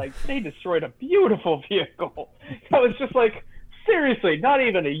about. Like, they destroyed a beautiful vehicle that was just like, seriously, not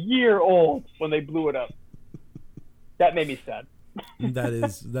even a year old when they blew it up. That made me sad.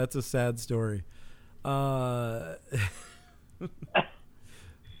 That's a sad story. I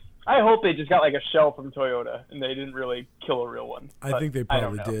hope they just got like a shell from Toyota and they didn't really kill a real one. I think they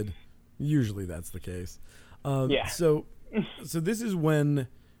probably did. Usually that's the case. Yeah. So this is when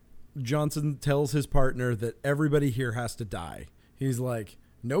Johnson tells his partner that everybody here has to die. He's like,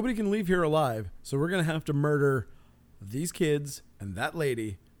 nobody can leave here alive, so we're going to have to murder these kids and that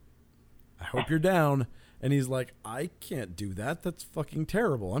lady. I hope you're down. And he's like, I can't do that. That's fucking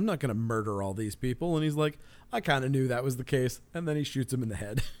terrible. I'm not going to murder all these people. And he's like, I kind of knew that was the case. And then he shoots him in the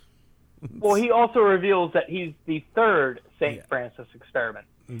head. Well, he also reveals that he's the 3rd St. Francis experiment.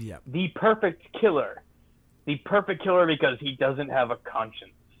 Yeah. The perfect killer. The perfect killer because he doesn't have a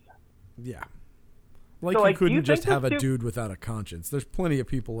conscience. Yeah. Like, so, you couldn't just have a dude without a conscience. There's plenty of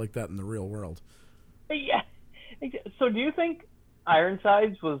people like that in the real world. Yeah. So do you think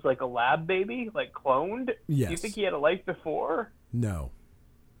Ironsides was like a lab baby, like cloned? Yes. Do you think he had a life before? No.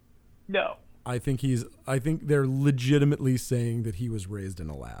 No. I think they're legitimately saying that he was raised in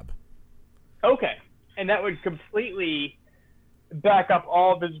a lab. Okay. And that would completely back up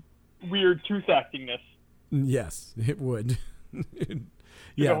all of his weird tooth actingness. Yes, it would.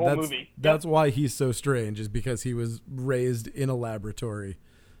 Yeah, that's why he's so strange, is because he was raised in a laboratory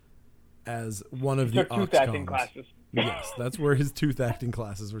as one of the tooth acting classes. Yes, that's where his tooth acting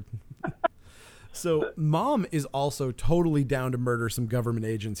classes were. So Mom is also totally down to murder some government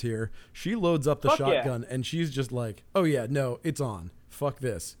agents here. She loads up the shotgun and she's just like, oh yeah, no, it's on. Fuck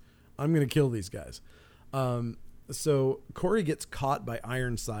this. I'm going to kill these guys. So Corey gets caught by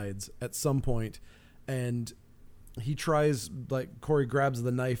Ironsides at some point, and he tries, like, Corey grabs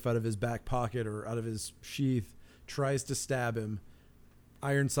the knife out of his back pocket or out of his sheath, tries to stab him.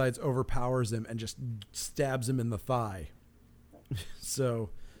 Ironsides overpowers him and just stabs him in the thigh. So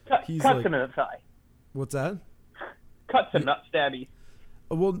cuts him in the thigh. What's that? Cuts him, not stabby.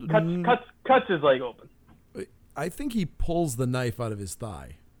 Well, cuts his leg open. I think he pulls the knife out of his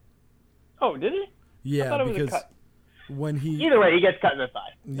thigh. Oh, did he? Yeah, because when he... Either way, he gets cut in the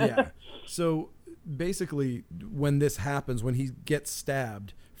thigh. Yeah. So basically, when this happens, when he gets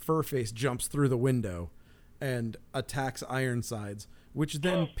stabbed, Furface jumps through the window and attacks Ironsides, which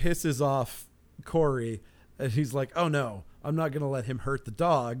then pisses off Corey. And he's like, oh no, I'm not going to let him hurt the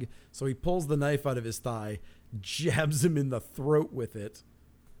dog. So he pulls the knife out of his thigh, jabs him in the throat with it,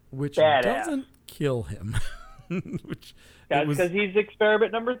 which doesn't kill him. That's because he's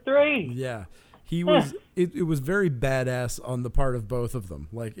experiment number 3. Yeah. He was, it was very badass on the part of both of them.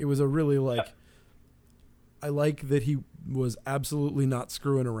 Like, it was a really, like, I like that he was absolutely not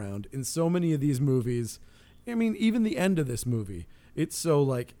screwing around. In so many of these movies, I mean, even the end of this movie, it's so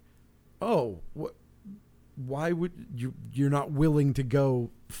like, oh, why would you're not willing to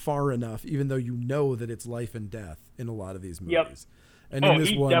go far enough, even though you know that it's life and death in a lot of these movies. Yep. And in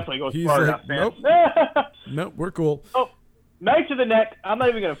this one, definitely goes he's far like, enough, nope, we're cool. Oh, knife to the neck. I'm not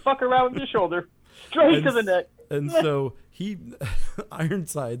even going to fuck around with your shoulder. Straight to the neck. And so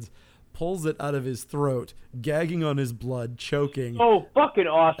Ironsides pulls it out of his throat, gagging on his blood, choking. Oh, fucking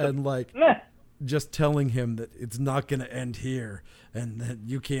awesome. And like, just telling him that it's not going to end here and that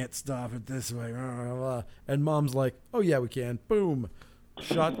you can't stop it this way. And Mom's like, oh yeah, we can. Boom.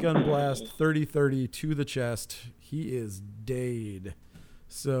 Shotgun blast, 30-30 to the chest. He is dead.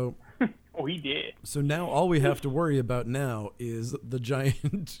 So... Oh, he did. So now all we have to worry about now is the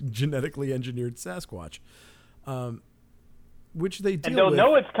giant genetically engineered Sasquatch, which they deal with. And they'll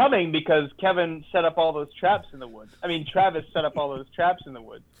know it's coming because Kevin set up all those traps in the woods. I mean, Travis set up all those traps in the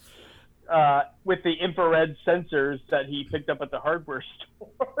woods with the infrared sensors that he picked up at the hardware store.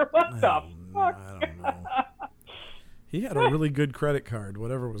 What the fuck? I don't know. He had a really good credit card,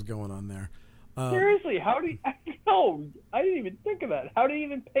 whatever was going on there. Seriously, how do you... No, I didn't even think of that. How do you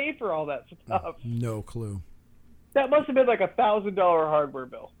even pay for all that stuff? No clue. That must have been like $1,000 hardware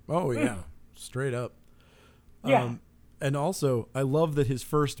bill. Oh, yeah. Straight up. Yeah. And also, I love that his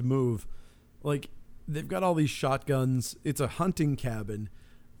first move, like, they've got all these shotguns. It's a hunting cabin.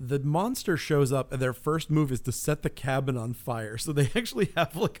 The monster shows up, and their first move is to set the cabin on fire. So they actually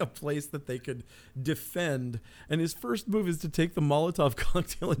have, like, a place that they could defend. And his first move is to take the Molotov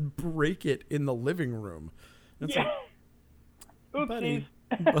cocktail and break it in the living room. It's Yeah. like, Oopsies.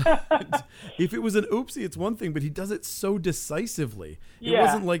 but if it was an oopsie, it's one thing, but he does it so decisively. It Yeah.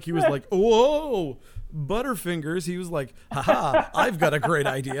 wasn't like he was like, whoa, Butterfingers. He was like, haha, I've got a great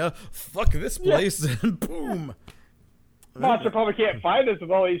idea. Fuck this place, and boom. Monster probably can't find us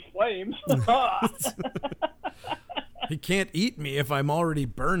with all these flames. He can't eat me if I'm already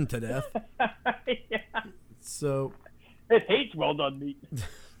burned to death. Yeah. So, It hates well done meat.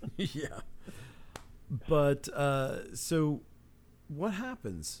 yeah. But, so what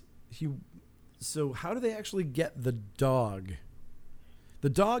happens? So how do they actually get the dog? The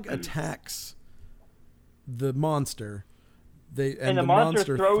dog attacks the monster. And the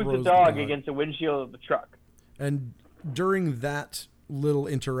monster throws the dog against the windshield of the truck. And during that little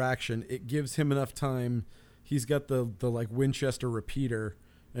interaction, it gives him enough time. He's got the like Winchester repeater,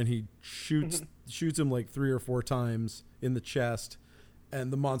 and he shoots him like 3 or 4 times in the chest,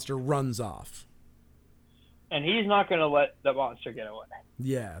 and the monster runs off. And he's not going to let the monster get away.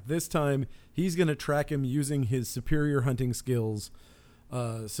 Yeah, this time he's going to track him using his superior hunting skills.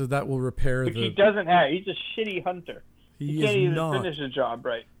 So that will repair Which he doesn't have. He's a shitty hunter. He can't even finish the job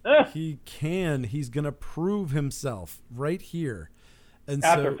right. He can. He's going to prove himself right here. And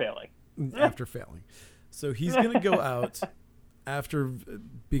After failing. After failing. So he's going to go out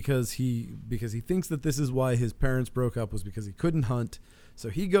because he thinks that this is why his parents broke up, was because he couldn't hunt. So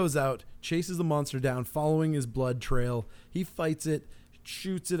he goes out, chases the monster down, following his blood trail. He fights it,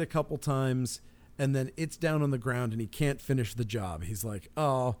 shoots it a couple times, and then it's down on the ground and he can't finish the job. He's like,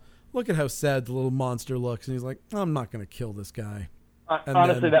 oh, look at how sad the little monster looks. And he's like, I'm not going to kill this guy.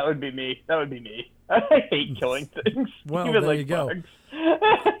 Honestly, that would be me. That would be me. I hate killing things. Well, Even there like you go. bugs.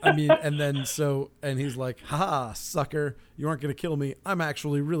 I mean, and he's like, ha, sucker, you aren't going to kill me. I'm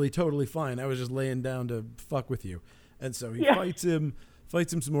actually really totally fine. I was just laying down to fuck with you. And so he fights him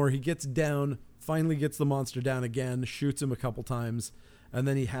some more. He gets down, finally gets the monster down again, shoots him a couple times, and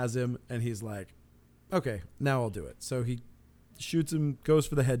then he has him, and he's like, okay, now I'll do it. So he shoots him, goes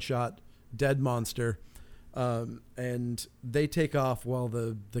for the headshot, dead monster, and they take off while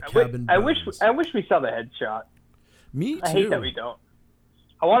the cabin burns. I wish we saw the headshot. Me too. I hate that we don't.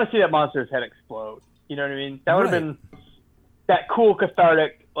 I want to see that monster's head explode. You know what I mean? That would have been that cool,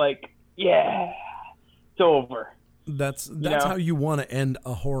 cathartic, like, yeah, it's over. That's how you want to end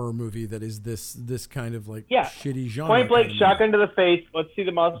a horror movie that is this kind of like shitty genre. Point blank, kind of shotgun to the face. Let's see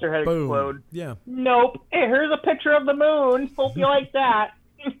the monster head explode. Yeah. Nope. Hey, here's a picture of the moon. Hope you like that.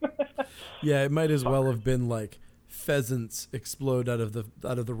 Yeah, it might as well have been like pheasants explode out of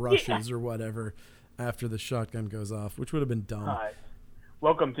the rushes or whatever after the shotgun goes off, which would have been dumb. Hi.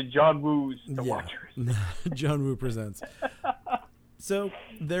 Welcome to John Woo's The Watchers. John Woo presents. So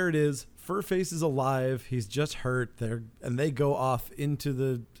there it is. Furface is alive. He's just hurt there, and they go off into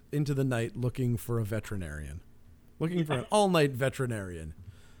the night looking for a veterinarian, looking for an all-night veterinarian.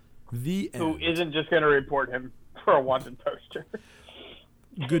 The end. Who isn't just going to report him for a wanted poster.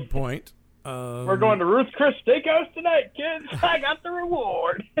 Good point. We're going to Ruth's Chris Steakhouse tonight, kids. I got the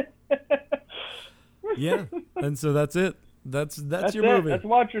reward. Yeah, and so that's it. That's your it. movie. That's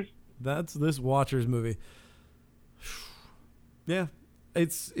Watchers. That's this Watchers movie. Yeah,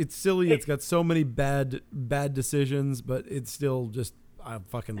 it's silly. It's got so many bad decisions, but it's still just, I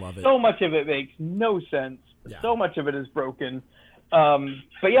fucking love it. So much of it makes no sense. Yeah. So much of it is broken.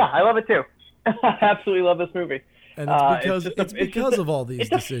 But yeah, I love it too. I absolutely love this movie. And it's because of all these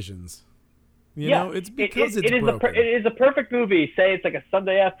decisions. You know, it's because it's broken. It is a perfect movie. Say it's like a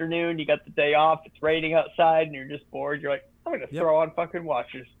Sunday afternoon, you got the day off, it's raining outside, and you're just bored. You're like, I'm going to throw on fucking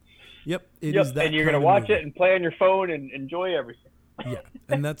Watchers. Yep, it is that. And you're going to watch it and play on your phone and enjoy everything. Yeah,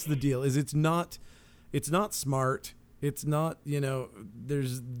 and that's the deal. Is it's not smart. It's not,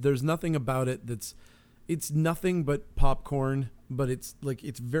 there's nothing about it it's nothing but popcorn, but it's like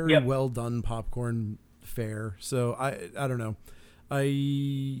it's very well done popcorn fare. So I don't know.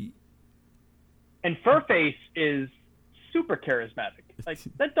 And Furface is super charismatic. Like,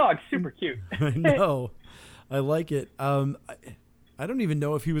 that dog's super cute. I know. I like it. I don't even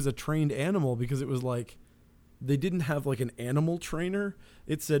know if he was a trained animal, because it was like they didn't have like an animal trainer.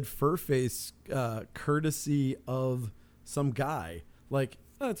 It said Furface, courtesy of some guy. Like,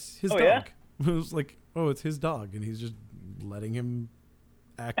 that's his Oh, dog. yeah? It was like, oh, it's his dog, and he's just letting him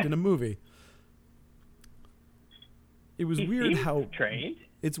act in a movie. It was He weird seems how trained.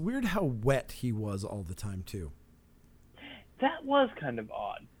 it's weird how wet he was all the time too. That was kind of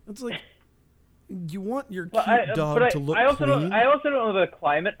odd. It's like you want your Well, cute dog to look I also clean. I also don't know the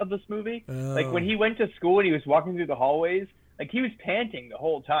climate of this movie. Like when he went to school and he was walking through the hallways, like he was panting the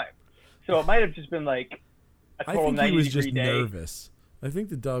whole time. So it might have just been like a I total think he was 90-degree just day. nervous. I think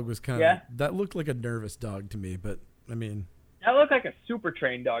the dog was kind of Yeah? that looked like a nervous dog to me, but I mean, That looked like a super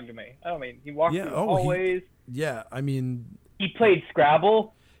trained dog to me. I don't mean he walked Yeah, through the oh, hallways. yeah, I mean, He played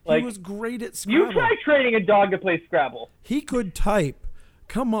Scrabble. Like he was great at Scrabble. you try training a dog to play Scrabble. He could type.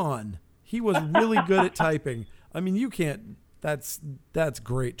 Come on. He was really good at typing. I mean, you can't that's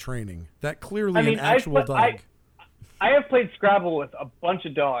great training. That clearly I mean, an actual dog. I have played Scrabble with a bunch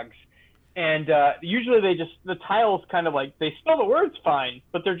of dogs, and usually the tiles kind of like, they spell the words fine,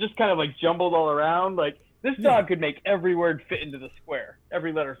 but they're just kind of like jumbled all around. Like, this dog could make every word fit into the square,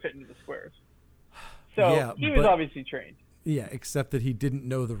 every letter fit into the squares. So Yeah, he was but- obviously trained. Yeah, except that he didn't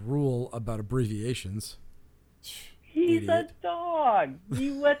know the rule about He's abbreviations. a Idiot. dog.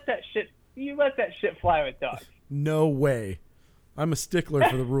 You let that shit fly with dogs. No way. I'm a stickler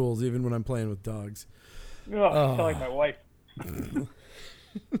for the rules even when I'm playing with dogs. Oh, I sound like my wife.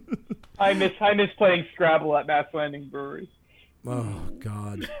 I miss playing Scrabble at Mass Landing Brewery. Oh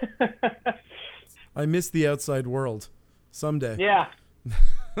God. I miss the outside world. Someday. Yeah.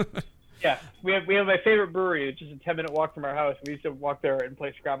 Yeah. We have my favorite brewery. It's just a 10-minute walk from our house. We used to walk there and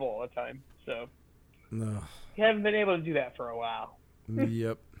play Scrabble all the time. So No. we haven't been able to do that for a while.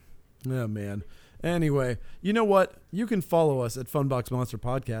 Yep. Oh man. Anyway, you know what? You can follow us at Funbox Monster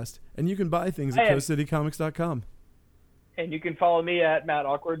Podcast, and you can buy things at I am. CoastCityComics.com. And you can follow me at Matt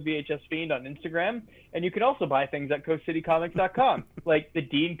Awkward VHS Fiend on Instagram. And you can also buy things at CoastCityComics.com, like the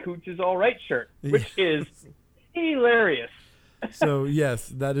Dean Koontz is all right shirt, which is hilarious. So yes,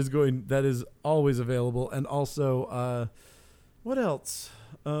 that is always available, and also what else?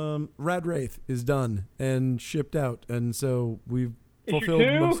 Rad Wraith is done and shipped out, and so we've fulfilled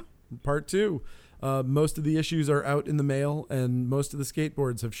Issue 2? part 2. Most of the issues are out in the mail, and most of the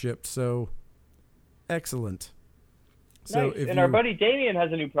skateboards have shipped. So excellent. So Nice. if And our buddy Damien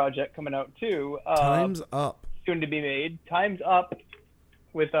has a new project coming out too. Time's Up. Soon to be made. Time's Up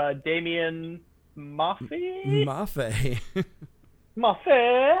with Damien Maffei.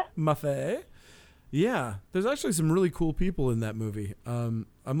 Maffei. Maffei. Yeah, there's actually some really cool people in that movie. I'm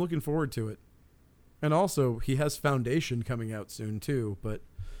looking forward to it. And also, he has Foundation coming out soon too, but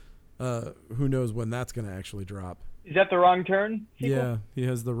who knows when that's going to actually drop. Is that the Wrong Turn sequel? Yeah, he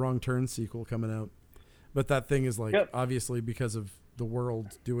has the Wrong Turn sequel coming out. But that thing is like, Yep. obviously because of the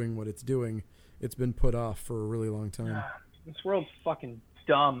world doing what it's doing, it's been put off for a really long time. This world's fucking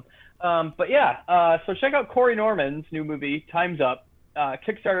dumb. But yeah, so check out Corey Norman's new movie, Time's Up.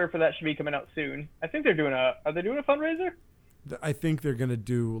 Kickstarter for that should be coming out soon. I think are they doing a fundraiser? I think they're going to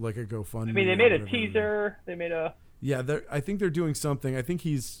do like a GoFundMe. I mean, they or made a whatever. teaser. They made a... Yeah, I think they're doing something. I think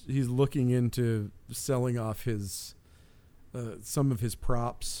he's looking into selling off his some of his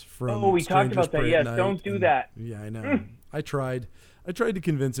props from. Oh, we talked Strangers about that. Prey at Yes, Night, don't do and- that. Yeah, I know. I tried to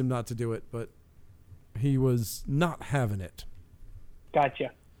convince him not to do it, but he was not having it.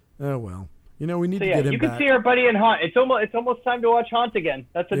 Gotcha. Oh well, we need So to yeah, get him you can back. see our buddy in Haunt. It's almost time to watch Haunt again.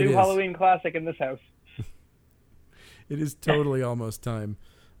 That's a It new is. Halloween classic in this house. It is totally almost time.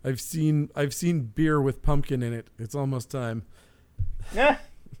 I've seen beer with pumpkin in it. It's almost time. Yeah.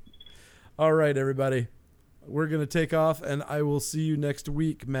 All right, everybody. We're going to take off, and I will see you next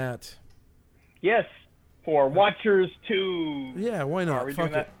week, Matt. Yes. For Watchers 2. Yeah, why not? Are we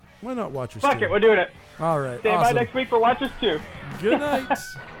Fuck doing it. that? Why not Watchers Fuck 2? it, we're doing it. All right, Stay by awesome. next week for Watchers 2. Good night.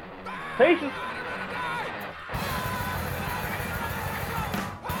 Peace.